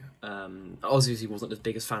Batu. Obviously, wasn't the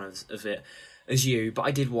biggest fan of it as you, but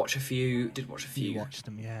I did watch a few. You watch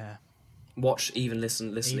them, yeah. Watch, even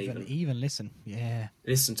listen, Even listen, yeah.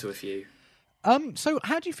 listen to a few. So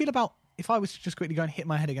how do you feel about if I was to just quickly go and hit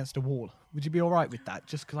my head against a wall? Would you be all right with that?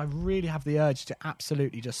 Just because I really have the urge to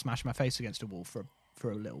absolutely just smash my face against a wall for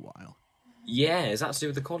a little while. Yeah, is that to do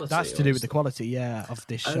with the quality? That's to do with the quality, yeah, of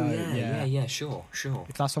this show. Yeah, sure.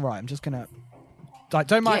 If that's all right, I'm just gonna. Don't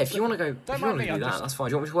mind. Yeah, if you want to go, if you want to do that, that's fine.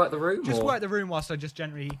 Do you want me to work the room? Just or? work the room whilst I just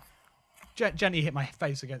gently hit my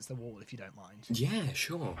face against the wall, if you don't mind. Yeah,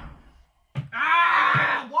 sure.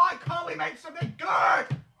 Why can't we make something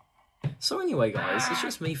good? So anyway, guys, it's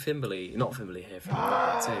just me, Fimberly, not Fimberly here from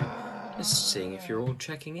too. Just seeing if you're all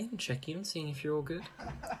checking in, seeing if you're all good.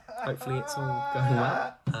 Hopefully it's all going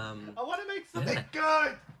well. I want to make something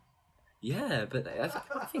good. Yeah, but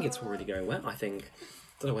I think it's already going well. I think,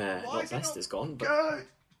 don't know where Not Best has gone,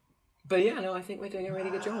 but yeah, no, I think we're doing a really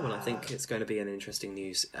good job, and I think it's going to be an interesting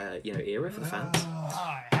news, era for the fans.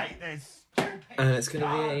 I hate this. And it's going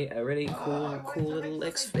to be a really cool little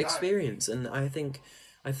experience, and I think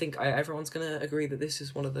everyone's going to agree that this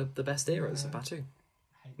is one of the best eras of Batu.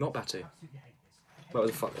 Not Batu. What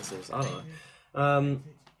the fuck this is? I don't know.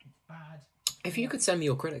 If you could send me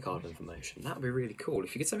your credit card information, that would be really cool.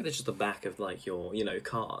 If you could send me just the back of like your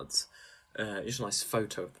cards, just a nice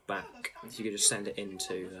photo of the back. If you could just send it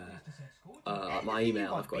into my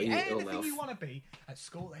email. I've got an email. Anything you want to be at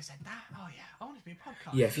school, they said that. Oh yeah, I want to be a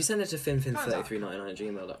podcast. Yeah, if you send it to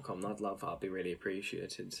finfin3399@gmail.com, that'd be really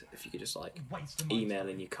appreciated. If you could just like email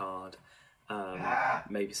in your card,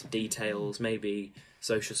 maybe some details, maybe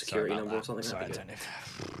social security number or something. Sorry, that'd be good.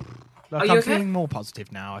 Look, Are you I'm okay? feeling more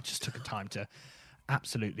positive now. I just took a time to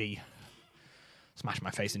absolutely smash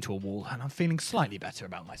my face into a wall, and I'm feeling slightly better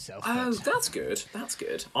about myself. Oh, but- that's good. That's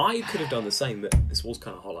good. I could have done the same, but this wall's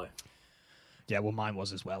kind of hollow. yeah, well, mine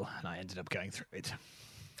was as well, and I ended up going through it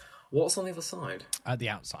What's on the other side? at the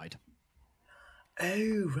outside.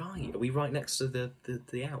 Oh, right. Are we right next to the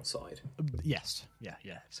outside? Yes, yeah.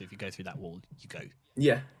 So if you go through that wall, you go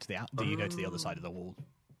Yeah. to the you go to the other side of the wall.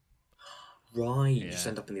 Right. You just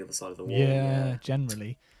end up in the other side of the wall. Yeah,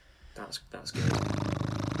 generally. That's good.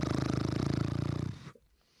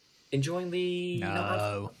 Enjoying the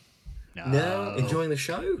No. enjoying the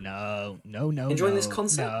show. No. Enjoying this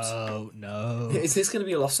concept? No. Is this going to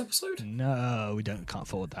be a lost episode? No, we can't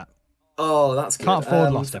afford that. Oh, that's good. Can't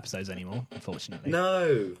afford lost episodes anymore, unfortunately.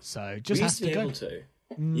 No. So We just used has to to be go. able to.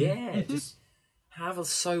 Yeah, just have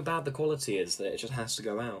so bad the quality is that it just has to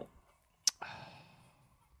go out.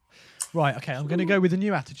 Right, okay, I'm going to go with a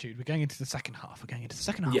new attitude. We're going into the second half. We're going into the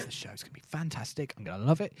second half Yeah. of the show. It's going to be fantastic. I'm going to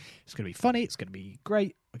love it. It's going to be funny. It's going to be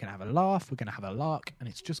great. We're going to have a laugh. We're going to have a lark. And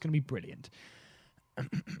it's just going to be brilliant.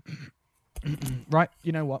 Right,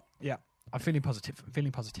 you know what? Yeah, I'm feeling positive. I'm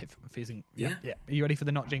feeling positive. I'm feeling... Yeah? Yeah. Are you ready for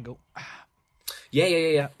the not jingle?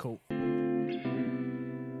 Yeah. Cool.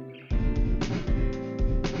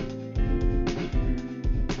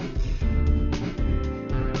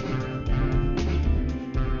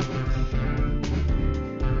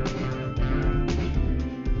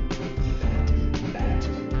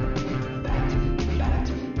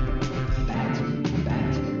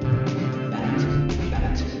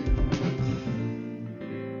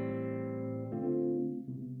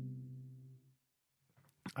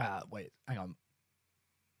 Wait, hang on.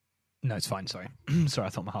 No, it's fine. Sorry. Sorry, I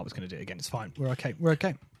thought my heart was going to do it again. It's fine. We're okay.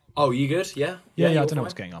 Oh, you good? Yeah? Yeah, I you're don't know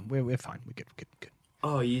what's fine? going on. We're fine. We're good.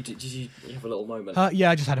 Oh, did you have a little moment? Yeah,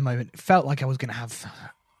 I just had a moment. It felt like I was going to have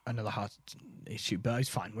another heart issue, but it's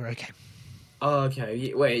fine. We're okay. Oh,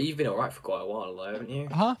 okay. Wait, you've been alright for quite a while, though, haven't you?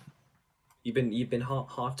 Huh? You've been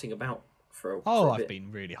hearting about for a Oh, for a I've bit.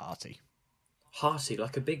 been really hearty. Hearty,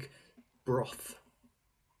 like a big broth.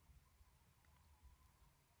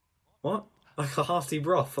 What? Like a hearty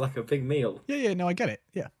broth, like a big meal. Yeah, no, I get it.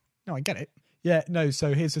 Yeah. No, I get it. Yeah, no,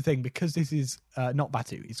 so here's the thing. Because this is not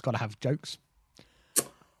Batu, it's got to have jokes.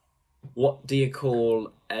 What do you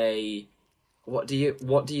call a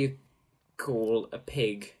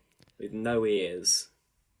pig with no ears?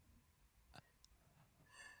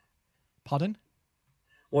 Pardon?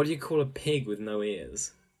 What do you call a pig with no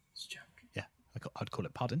ears? It's a joke. Yeah, I'd call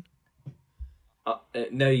it pardon.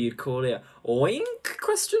 No, you'd call it oink?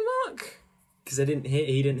 Question mark? Because he didn't hear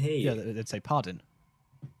you. Yeah, they'd say pardon.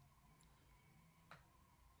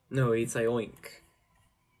 No, he'd say oink.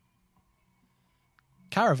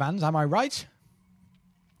 Caravans, am I right?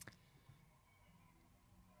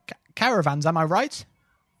 Caravans, am I right?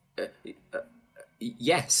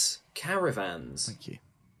 Yes, caravans. Thank you.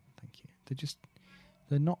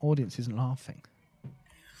 They're not, audience isn't laughing.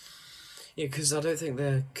 Yeah, because I don't think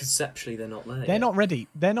conceptually they're not there. They're yet. not ready.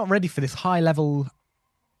 They're not ready for this high level.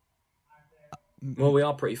 Well, we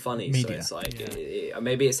are pretty funny, Media, so it's like yeah.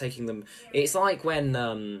 maybe it's taking them. It's like when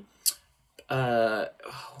what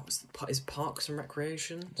was is Parks and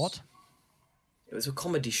Recreation? What? It was a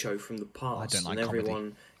comedy show from the past, don't like and comedy.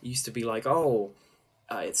 everyone used to be like, "Oh,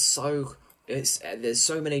 there's so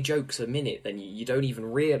many jokes a minute, then you don't even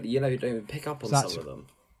you don't even pick up on That's- some of them."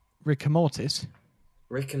 Rick and Mortis.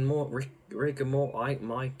 Rick and Mortis.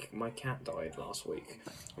 My cat died last week,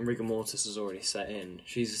 and Rick and Mortis has already set in.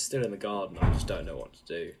 She's still in the garden. I just don't know what to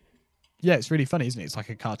do. Yeah, it's really funny, isn't it? It's like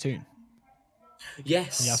a cartoon.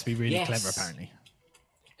 Yes, You have to be really yes. clever, apparently.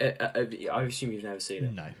 I assume you've never seen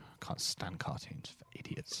it. No, I can't stand cartoons for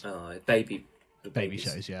idiots. Baby Baby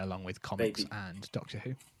shows, yeah, along with comics Baby. and Doctor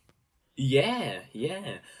Who. Yeah.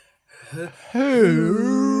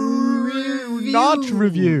 Not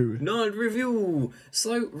review. Not review.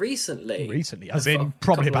 So recently, As in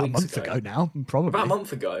probably about a month ago now. Probably. About a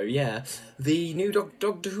month ago, yeah. The new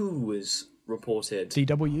Doctor Who was reported.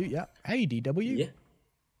 DW, yeah. Hey, DW.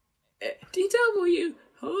 Yeah. DW.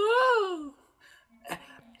 Oh.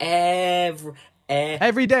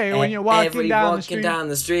 Every day when you're walking down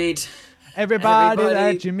the street. Everybody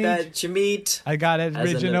that you meet. I got an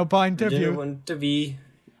original point of view.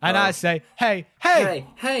 And I say, hey,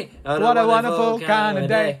 what a wonderful kind of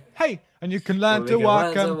day. Hey, and you can learn to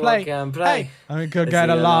walk and play. Hey, and we could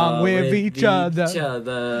get along with each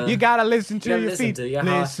other. You gotta listen to your feet,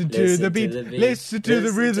 listen to the beat, listen to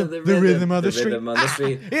the rhythm of the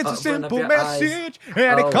street. It's a simple message,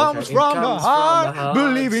 and it comes from the heart.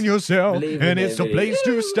 Believe in yourself, and it's a place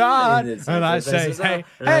to start. And I say,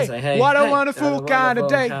 hey, what a wonderful kind of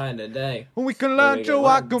day. We can learn to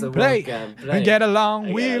walk and play, and get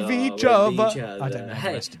along with each other. I don't know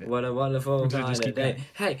the rest of it. What a wonderful kind of day.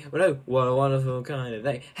 Hey, what a wonderful kind of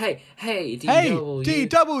day. Hey, DW. Hey,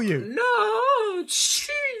 DW. No.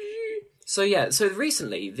 So yeah, so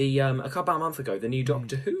recently, about a month ago, the new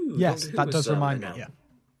Doctor Who. Yes, Doctor Who that was, does remind me. Yeah.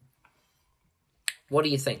 What do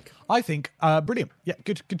you think? I think brilliant. Yeah,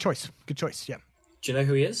 good choice. Good choice. Yeah. Do you know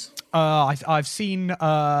who he is? I've seen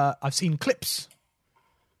clips.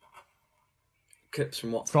 Clips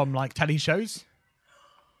from what? From like telly shows.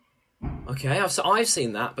 Okay, I've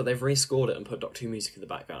seen that, but they've rescored it and put Doctor Who music in the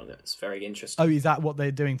background. It's very interesting. Oh, is that what they're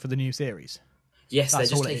doing for the new series? Yes, That's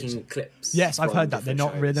they're just taking clips. Yes, I've heard that. They're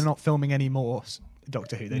not filming any more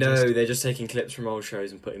Doctor Who. They're just taking clips from old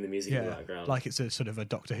shows and putting the music in the background. Like it's a sort of a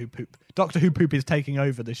Doctor Who poop. Doctor Who poop is taking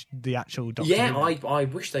over the actual Doctor Who. Yeah, I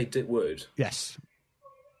wish they would. Yes.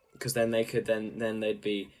 Because then they could then they'd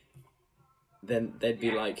be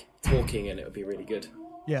like talking and it would be really good.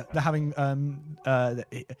 Yeah, they're having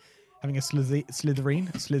having a Slytherin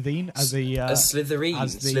as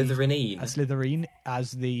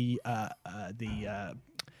the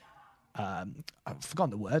I've forgotten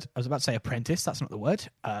the word. I was about to say apprentice. That's not the word.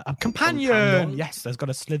 A companion. Yes, there's got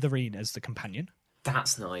a Slytherin as the companion.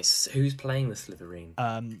 That's nice. Who's playing the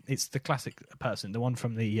Slytherin? It's the classic person, the one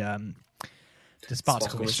from the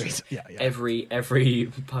Spartacle Mysteries. Yeah. Every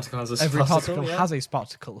particle has a sparticle. Every particle has a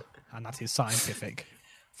sparticle, and that is scientific.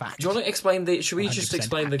 Fact. Do you want to explain should we just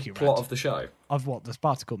explain the plot of the show? Of what? The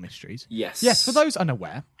Spartacle Mysteries? Yes. Yes, for those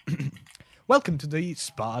unaware, welcome to the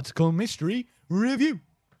Spartacle Mystery Review.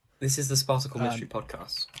 This is the Spartacle Mystery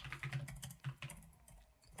Podcast.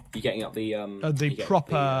 You getting up the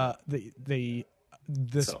proper the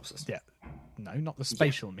synopsis? Yeah. No, not the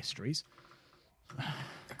spatial mysteries.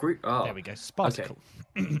 The group. Oh. There we go. Spartacle.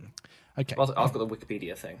 Okay. Well, I've got the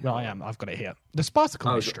Wikipedia thing. Well, I've got it here. The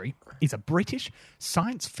Spartacle Mystery is a British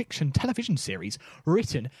science fiction television series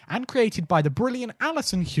written and created by the brilliant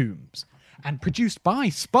Alison Humes and produced by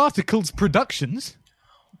Spartacles Productions.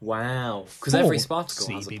 Wow. Because every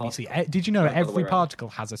Spartacle has a particle. Did you know every particle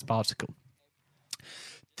has a Spartacle?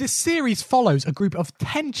 This series follows a group of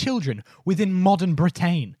 10 children within modern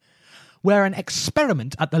Britain, where an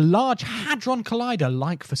experiment at the Large Hadron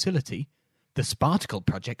Collider-like facility, the Spartacle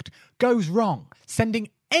Project, goes wrong, sending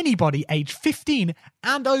anybody aged 15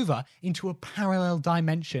 and over into a parallel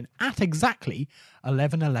dimension at exactly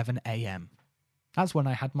 11:11 a.m. That's when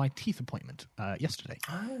I had my teeth appointment yesterday.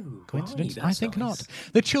 Oh, coincidence? Right, I think not.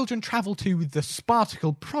 The children travel to the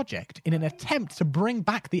Spartacle Project in an attempt to bring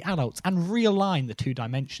back the adults and realign the two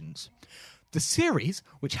dimensions. The series,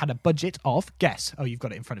 which had a budget of, guess, you've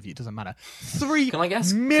got it in front of you, it doesn't matter,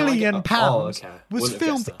 £3 million, was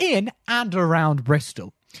filmed in and around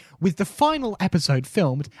Bristol, with the final episode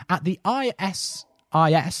filmed at the ISIS,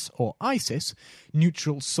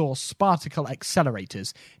 Neutral Source Spartacle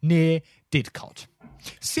Accelerators, near Didcot.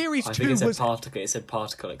 Series 2 it said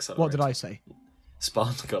particle accelerator. What did I say?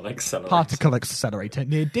 Spartacle accelerator. Particle accelerator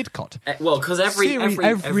near Didcot. Well, because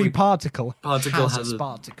every particle has a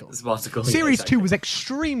sparticle. Series 2 was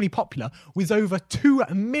extremely popular, with over 2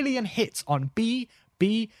 million hits on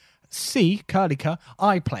BBC Curlica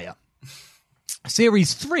iPlayer.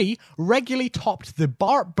 Series 3 regularly topped the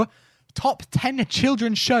top 10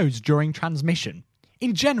 children's shows during transmission.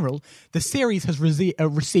 In general, the series has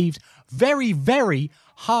received very, very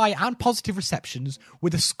high and positive receptions,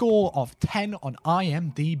 with a score of 10 on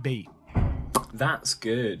IMDb. That's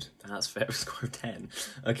good. That's fair. Score of 10.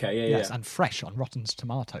 Okay, Yes, and fresh on Rotten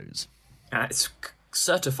Tomatoes. It's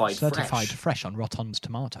certified fresh on Rotten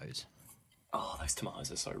Tomatoes. Oh, those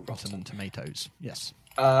tomatoes are so Rotten Tomatoes. Yes.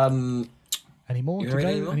 Any more to go?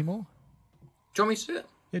 Any more? Do you want me to do it?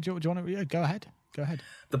 Yeah, do you want to? Yeah, go ahead.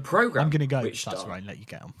 The program. I'm going to go. Which that's right. And let you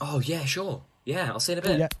get on. Oh yeah, sure. Yeah, I'll see you in a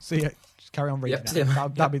bit. Yeah, see you. Just carry on reading. Yep, see you.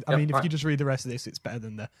 That'd be, I mean, if right. you just read the rest of this, it's better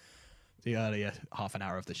than the earlier half an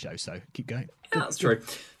hour of the show. So keep going. Yeah, that's true.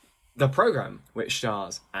 The programme, which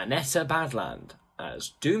stars Annetta Badland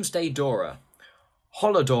as Doomsday Dora,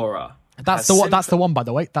 Holodora. That's the one. That's the one, by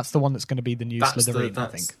the way. That's the one that's going to be the new Slytherin, I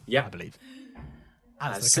think. Yeah, I believe.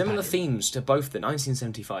 Has similar themes to both the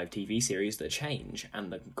 1975 TV series The Change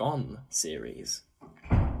and the Gone series.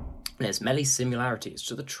 There's many similarities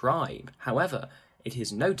to The Tribe. However, it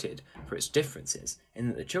is noted for its differences in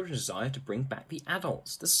that the children's desire to bring back the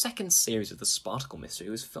adults. The second series of the Spartacle Mystery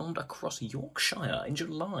was filmed across Yorkshire in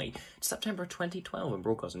July to September 2012 and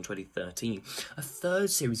broadcast in 2013. A third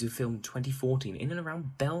series was filmed in 2014 in and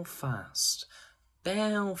around Belfast.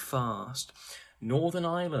 Northern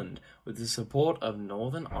Ireland, with the support of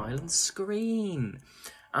Northern Ireland Screen.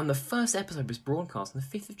 And the first episode was broadcast on the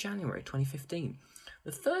 5th of January 2015.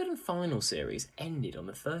 The third and final series ended on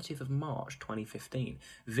the 30th of March 2015.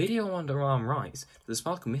 Video on demand rights to the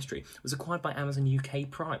Spartacle Mystery was acquired by Amazon UK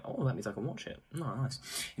Prime. Oh, that means I can watch it. Oh, nice.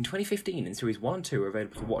 In 2015, and Series 1 and 2 were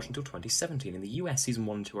available to watch until 2017. In the US, Season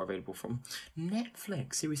 1 and 2 are available from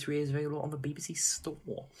Netflix. Series 3 is available on the BBC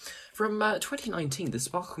Store. From 2019, the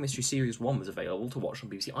Spartacle Mystery Series 1 was available to watch on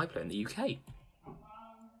BBC iPlayer in the UK.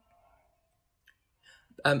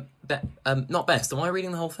 Not best. Am I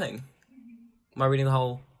reading the whole thing? Am I reading the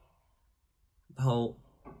whole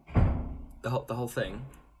thing?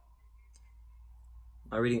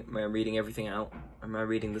 Am I reading everything out? Am I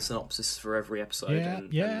reading the synopsis for every episode? And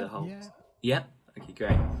the whole... Yeah? Okay,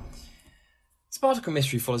 great. Spartacle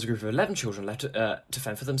Mystery follows a group of 11 children left to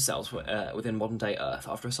fend for themselves within modern-day Earth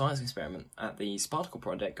after a science experiment at the Spartacle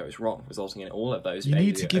Project goes wrong, resulting in all of those... You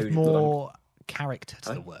need to give more character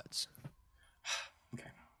to the words. Okay.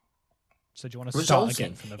 So do you want to start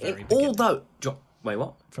again from the very beginning? Wait,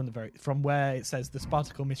 what? From where it says the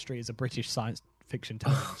Spartacle Mystery is a British science fiction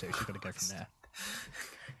television series, you've got to go from there.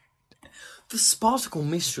 The Spartacle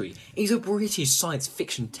Mystery is a British science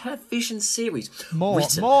fiction television series. More. The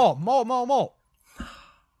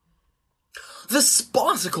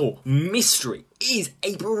Spartacle Mystery is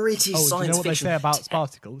a British science fiction. Do you know what they say about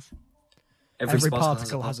sparticles? Every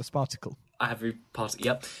particle has a sparticle. Every particle,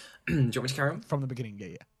 yep. Do you want me to carry on? From the beginning,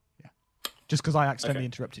 yeah. Just because I accidentally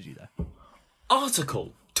interrupted you there.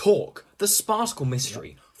 Article, talk, the Spartacle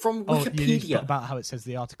Mystery, from Wikipedia. About how it says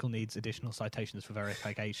the article needs additional citations for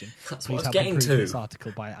verification. That's Please what I was help getting improve to. this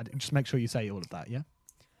article by just make sure you say all of that, yeah?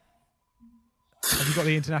 Have you got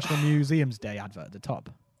the International Museums Day advert at the top?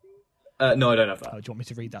 No, I don't have that. Do you want me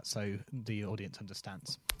to read that so the audience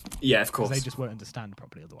understands? Yeah, of course. They just won't understand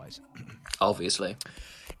properly otherwise. Obviously.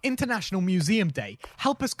 International Museum Day.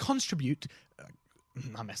 Help us contribute...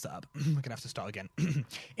 I messed that up. I'm going to have to start again.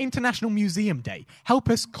 International Museum Day. Help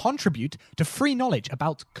us contribute to free knowledge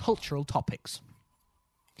about cultural topics.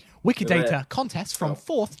 Wikidata contest from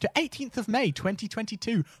 4th to 18th of May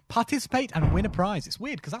 2022. Participate and win a prize. It's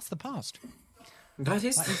weird because that's the past. That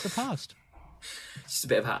is the past. It's just a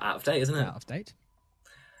bit of out of date, isn't it? Out of date.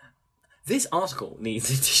 This article needs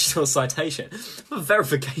additional citation for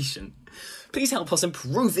verification. Please help us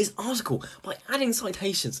improve this article by adding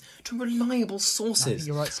citations to reliable sources. I think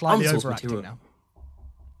you're right, slightly overacting now.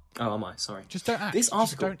 Oh, am I? Sorry. Just don't act.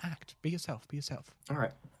 Just don't act. Be yourself. Be yourself. All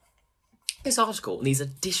right. This article needs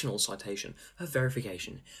additional citation for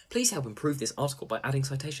verification. Please help improve this article by adding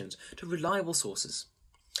citations to reliable sources.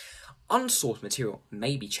 Unsourced material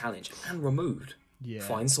may be challenged and removed. Yeah.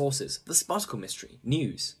 Find sources. The Spartacle Mystery.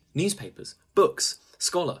 News. Newspapers. Books.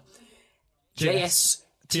 Scholar.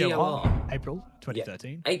 JSTOR. April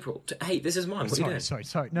 2013. Yeah. April. Hey, this is mine. What are you doing?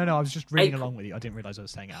 Sorry. No, I was just reading along with you. I didn't realise I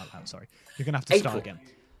was saying it out loud. Sorry. You're going to have to start again.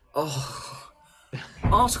 Oh.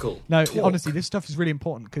 Article. No, talk. Honestly, this stuff is really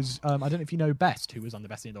important because I don't know if you know Best, who was on the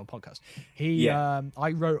Best in Indoor podcast.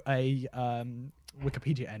 I wrote a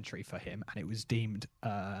Wikipedia entry for him, and it was deemed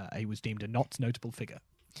a not notable figure.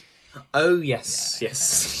 Oh yes. Yeah,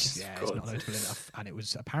 it's not notable enough, and it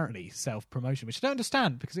was apparently self-promotion, which I don't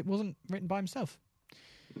understand because it wasn't written by himself.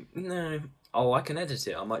 No. Oh, I can edit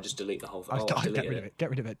it. I might just delete the whole thing. Get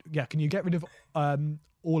rid of it. Yeah, can you get rid of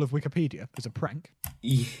all of Wikipedia as a prank?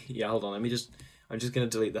 Yeah, hold on. I'm just going to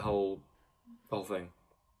delete the whole thing.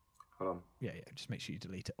 Hold on. Yeah. Just make sure you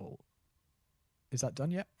delete it all. Is that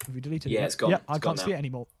done yet? Have you deleted it? Yeah, it's gone. Yeah, I can't see it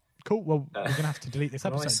anymore. Cool. Well, we're going to have to delete this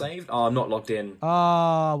episode. Have I saved? Oh, I'm not logged in.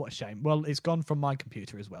 What a shame. Well, it's gone from my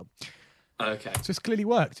computer as well. Okay. So it's clearly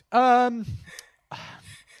worked. Hang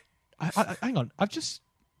on. I've just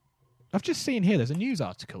seen here there's a news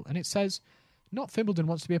article and it says not Fimbledon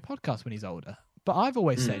wants to be a podcast when he's older. But I've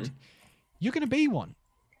always said you're going to be one.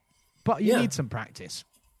 But you need some practice.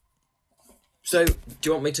 So, do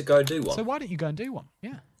you want me to go do one? So why don't you go and do one?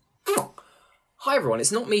 Yeah. Hi everyone,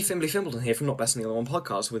 it's not me, Fimbly Fimbledon, here from Not Best in the Other One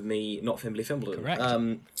podcast with me, not Fimbly Fimbledon. Correct.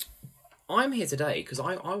 I'm here today because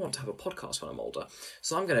I want to have a podcast when I'm older,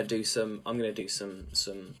 so I'm going to do some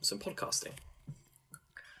podcasting.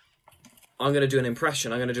 I'm going to do an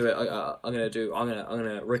impression. I'm going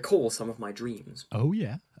to recall some of my dreams. Oh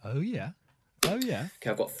yeah. Okay,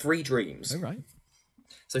 I've got 3 dreams. All right.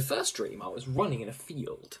 So first dream, I was running in a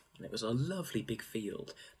field, and it was a lovely big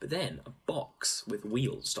field. But then a box with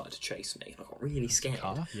wheels started to chase me, and I got really scared.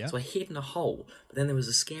 Car, yeah. So I hid in a hole, but then there was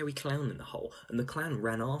a scary clown in the hole, and the clown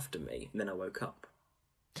ran after me, and then I woke up.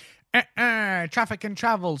 Traffic and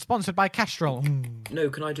Travel, sponsored by Castrol. No,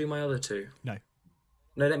 can I do my other 2? No.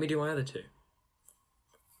 No, let me do my other 2.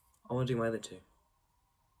 I want to do my other 2.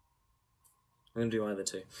 I'm going to do my other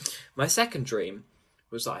 2. My second dream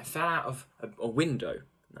was that I fell out of a window,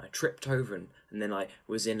 and I tripped over, and then I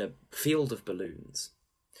was in a field of balloons.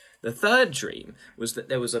 The third dream was that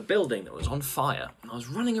there was a building that was on fire, and I was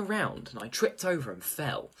running around, and I tripped over and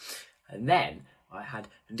fell. And then I had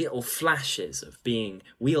little flashes of being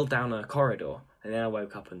wheeled down a corridor, and then I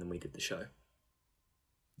woke up, and then we did the show.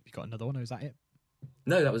 You got another one, or is that it?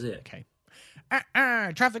 No, that was it. Okay.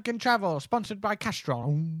 Traffic and Travel, sponsored by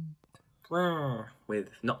Castrol. With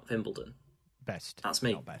Not Fimbledon. Best. That's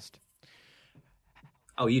me. Not best.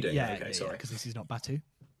 Oh, you do? Yeah, Okay, sorry. because this is not Batu.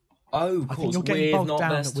 Oh, of I course. think you're getting bogged Not down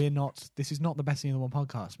best. that we're not. This is not the Best in the One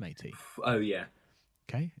podcast, matey. Oh, yeah.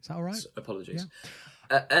 Okay, is that all right? Apologies.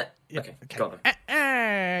 Yeah, Okay, go on.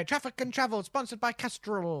 Traffic and Travel, sponsored by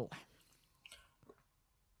Castrol.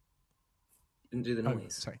 Didn't do the Oh,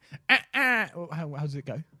 noise. sorry. How does it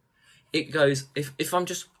go? It goes, if I'm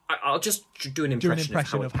just, I'll just do an impression,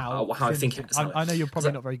 of how I think it sounds. I know you're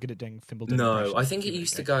probably not very good at doing Fimbledon. No, impressions. I think it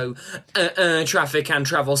used to go, Traffic and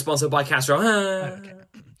Travel, sponsored by Castro. Okay.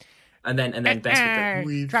 And then best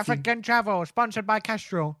with Traffic and Travel, sponsored by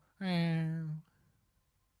Castrol.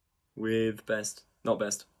 with best, not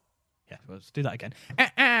best. Yeah, let's do that again.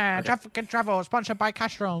 Traffic and Travel, sponsored by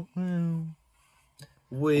Castrol.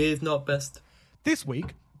 With not best. This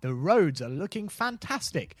week, the roads are looking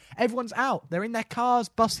fantastic. Everyone's out. They're in their cars,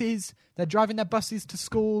 buses. They're driving their buses to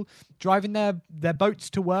school, driving their boats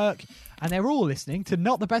to work, and they're all listening to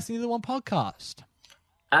Not the Best in the One podcast.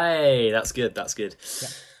 Hey, that's good. Yeah.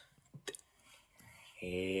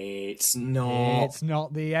 It's not. It's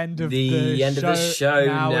not the end of the end of the show.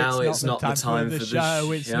 Now It's not the time for the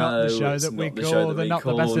show. It's not the show It's that we not the call show that the we Not the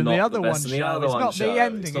call Best in the Not Other the One Best in the show. Other It's One not show. the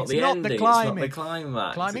ending. It's not It's the not ending. the It's not climbing. the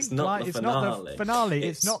climax. Climbing. It's not the It's finale. not the finale.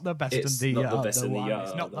 It's not the best It's and the not the best other and the one.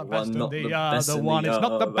 It's not the best and not the the best other and one. the It's not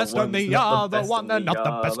the other best one. and the It's not the other best one. and They're the not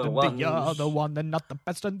the best other and one. the other one. They're not the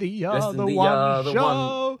best and the Best other and the one other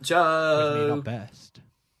show. one show. Give me not best.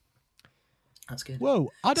 That's good.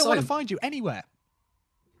 Whoa! I don't So- want to find you anywhere.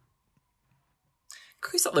 Can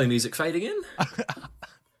we stop the music fading in?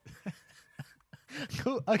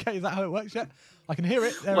 Cool. Okay, is that how it works? Yeah, I can hear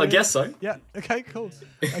it. There Well, I it guess is. so. Yeah. Okay. Cool.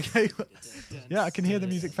 Okay. Yeah, I can hear the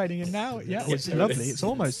music fading in now. Yeah, it's there it lovely. is. It's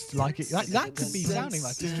almost like it. That could be sounding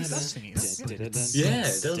like it's just us singing. it. Yeah,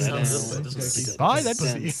 it does sound a little bit, doesn't it? Bye then,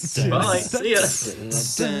 pussy. Bye. See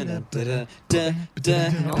ya.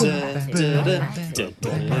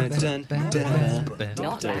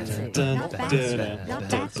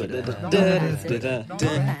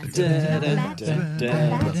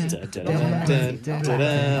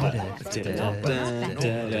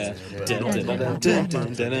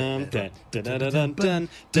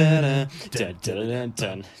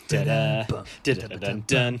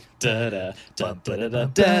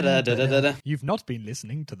 You've not been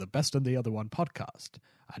listening to the Best and the Other One podcast,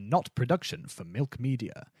 a not production for Milk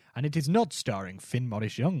Media, and it is not starring Finn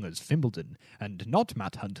Morris Young as Fimbledon, and not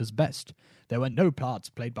Matt Hunt as Best. There were no parts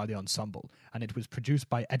played by the ensemble, and it was produced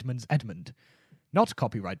by Edmonds Edmund. Not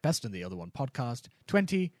copyright Best and the Other One podcast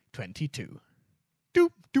 2022. Doom,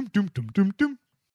 doom, doom, doom, doom, doom.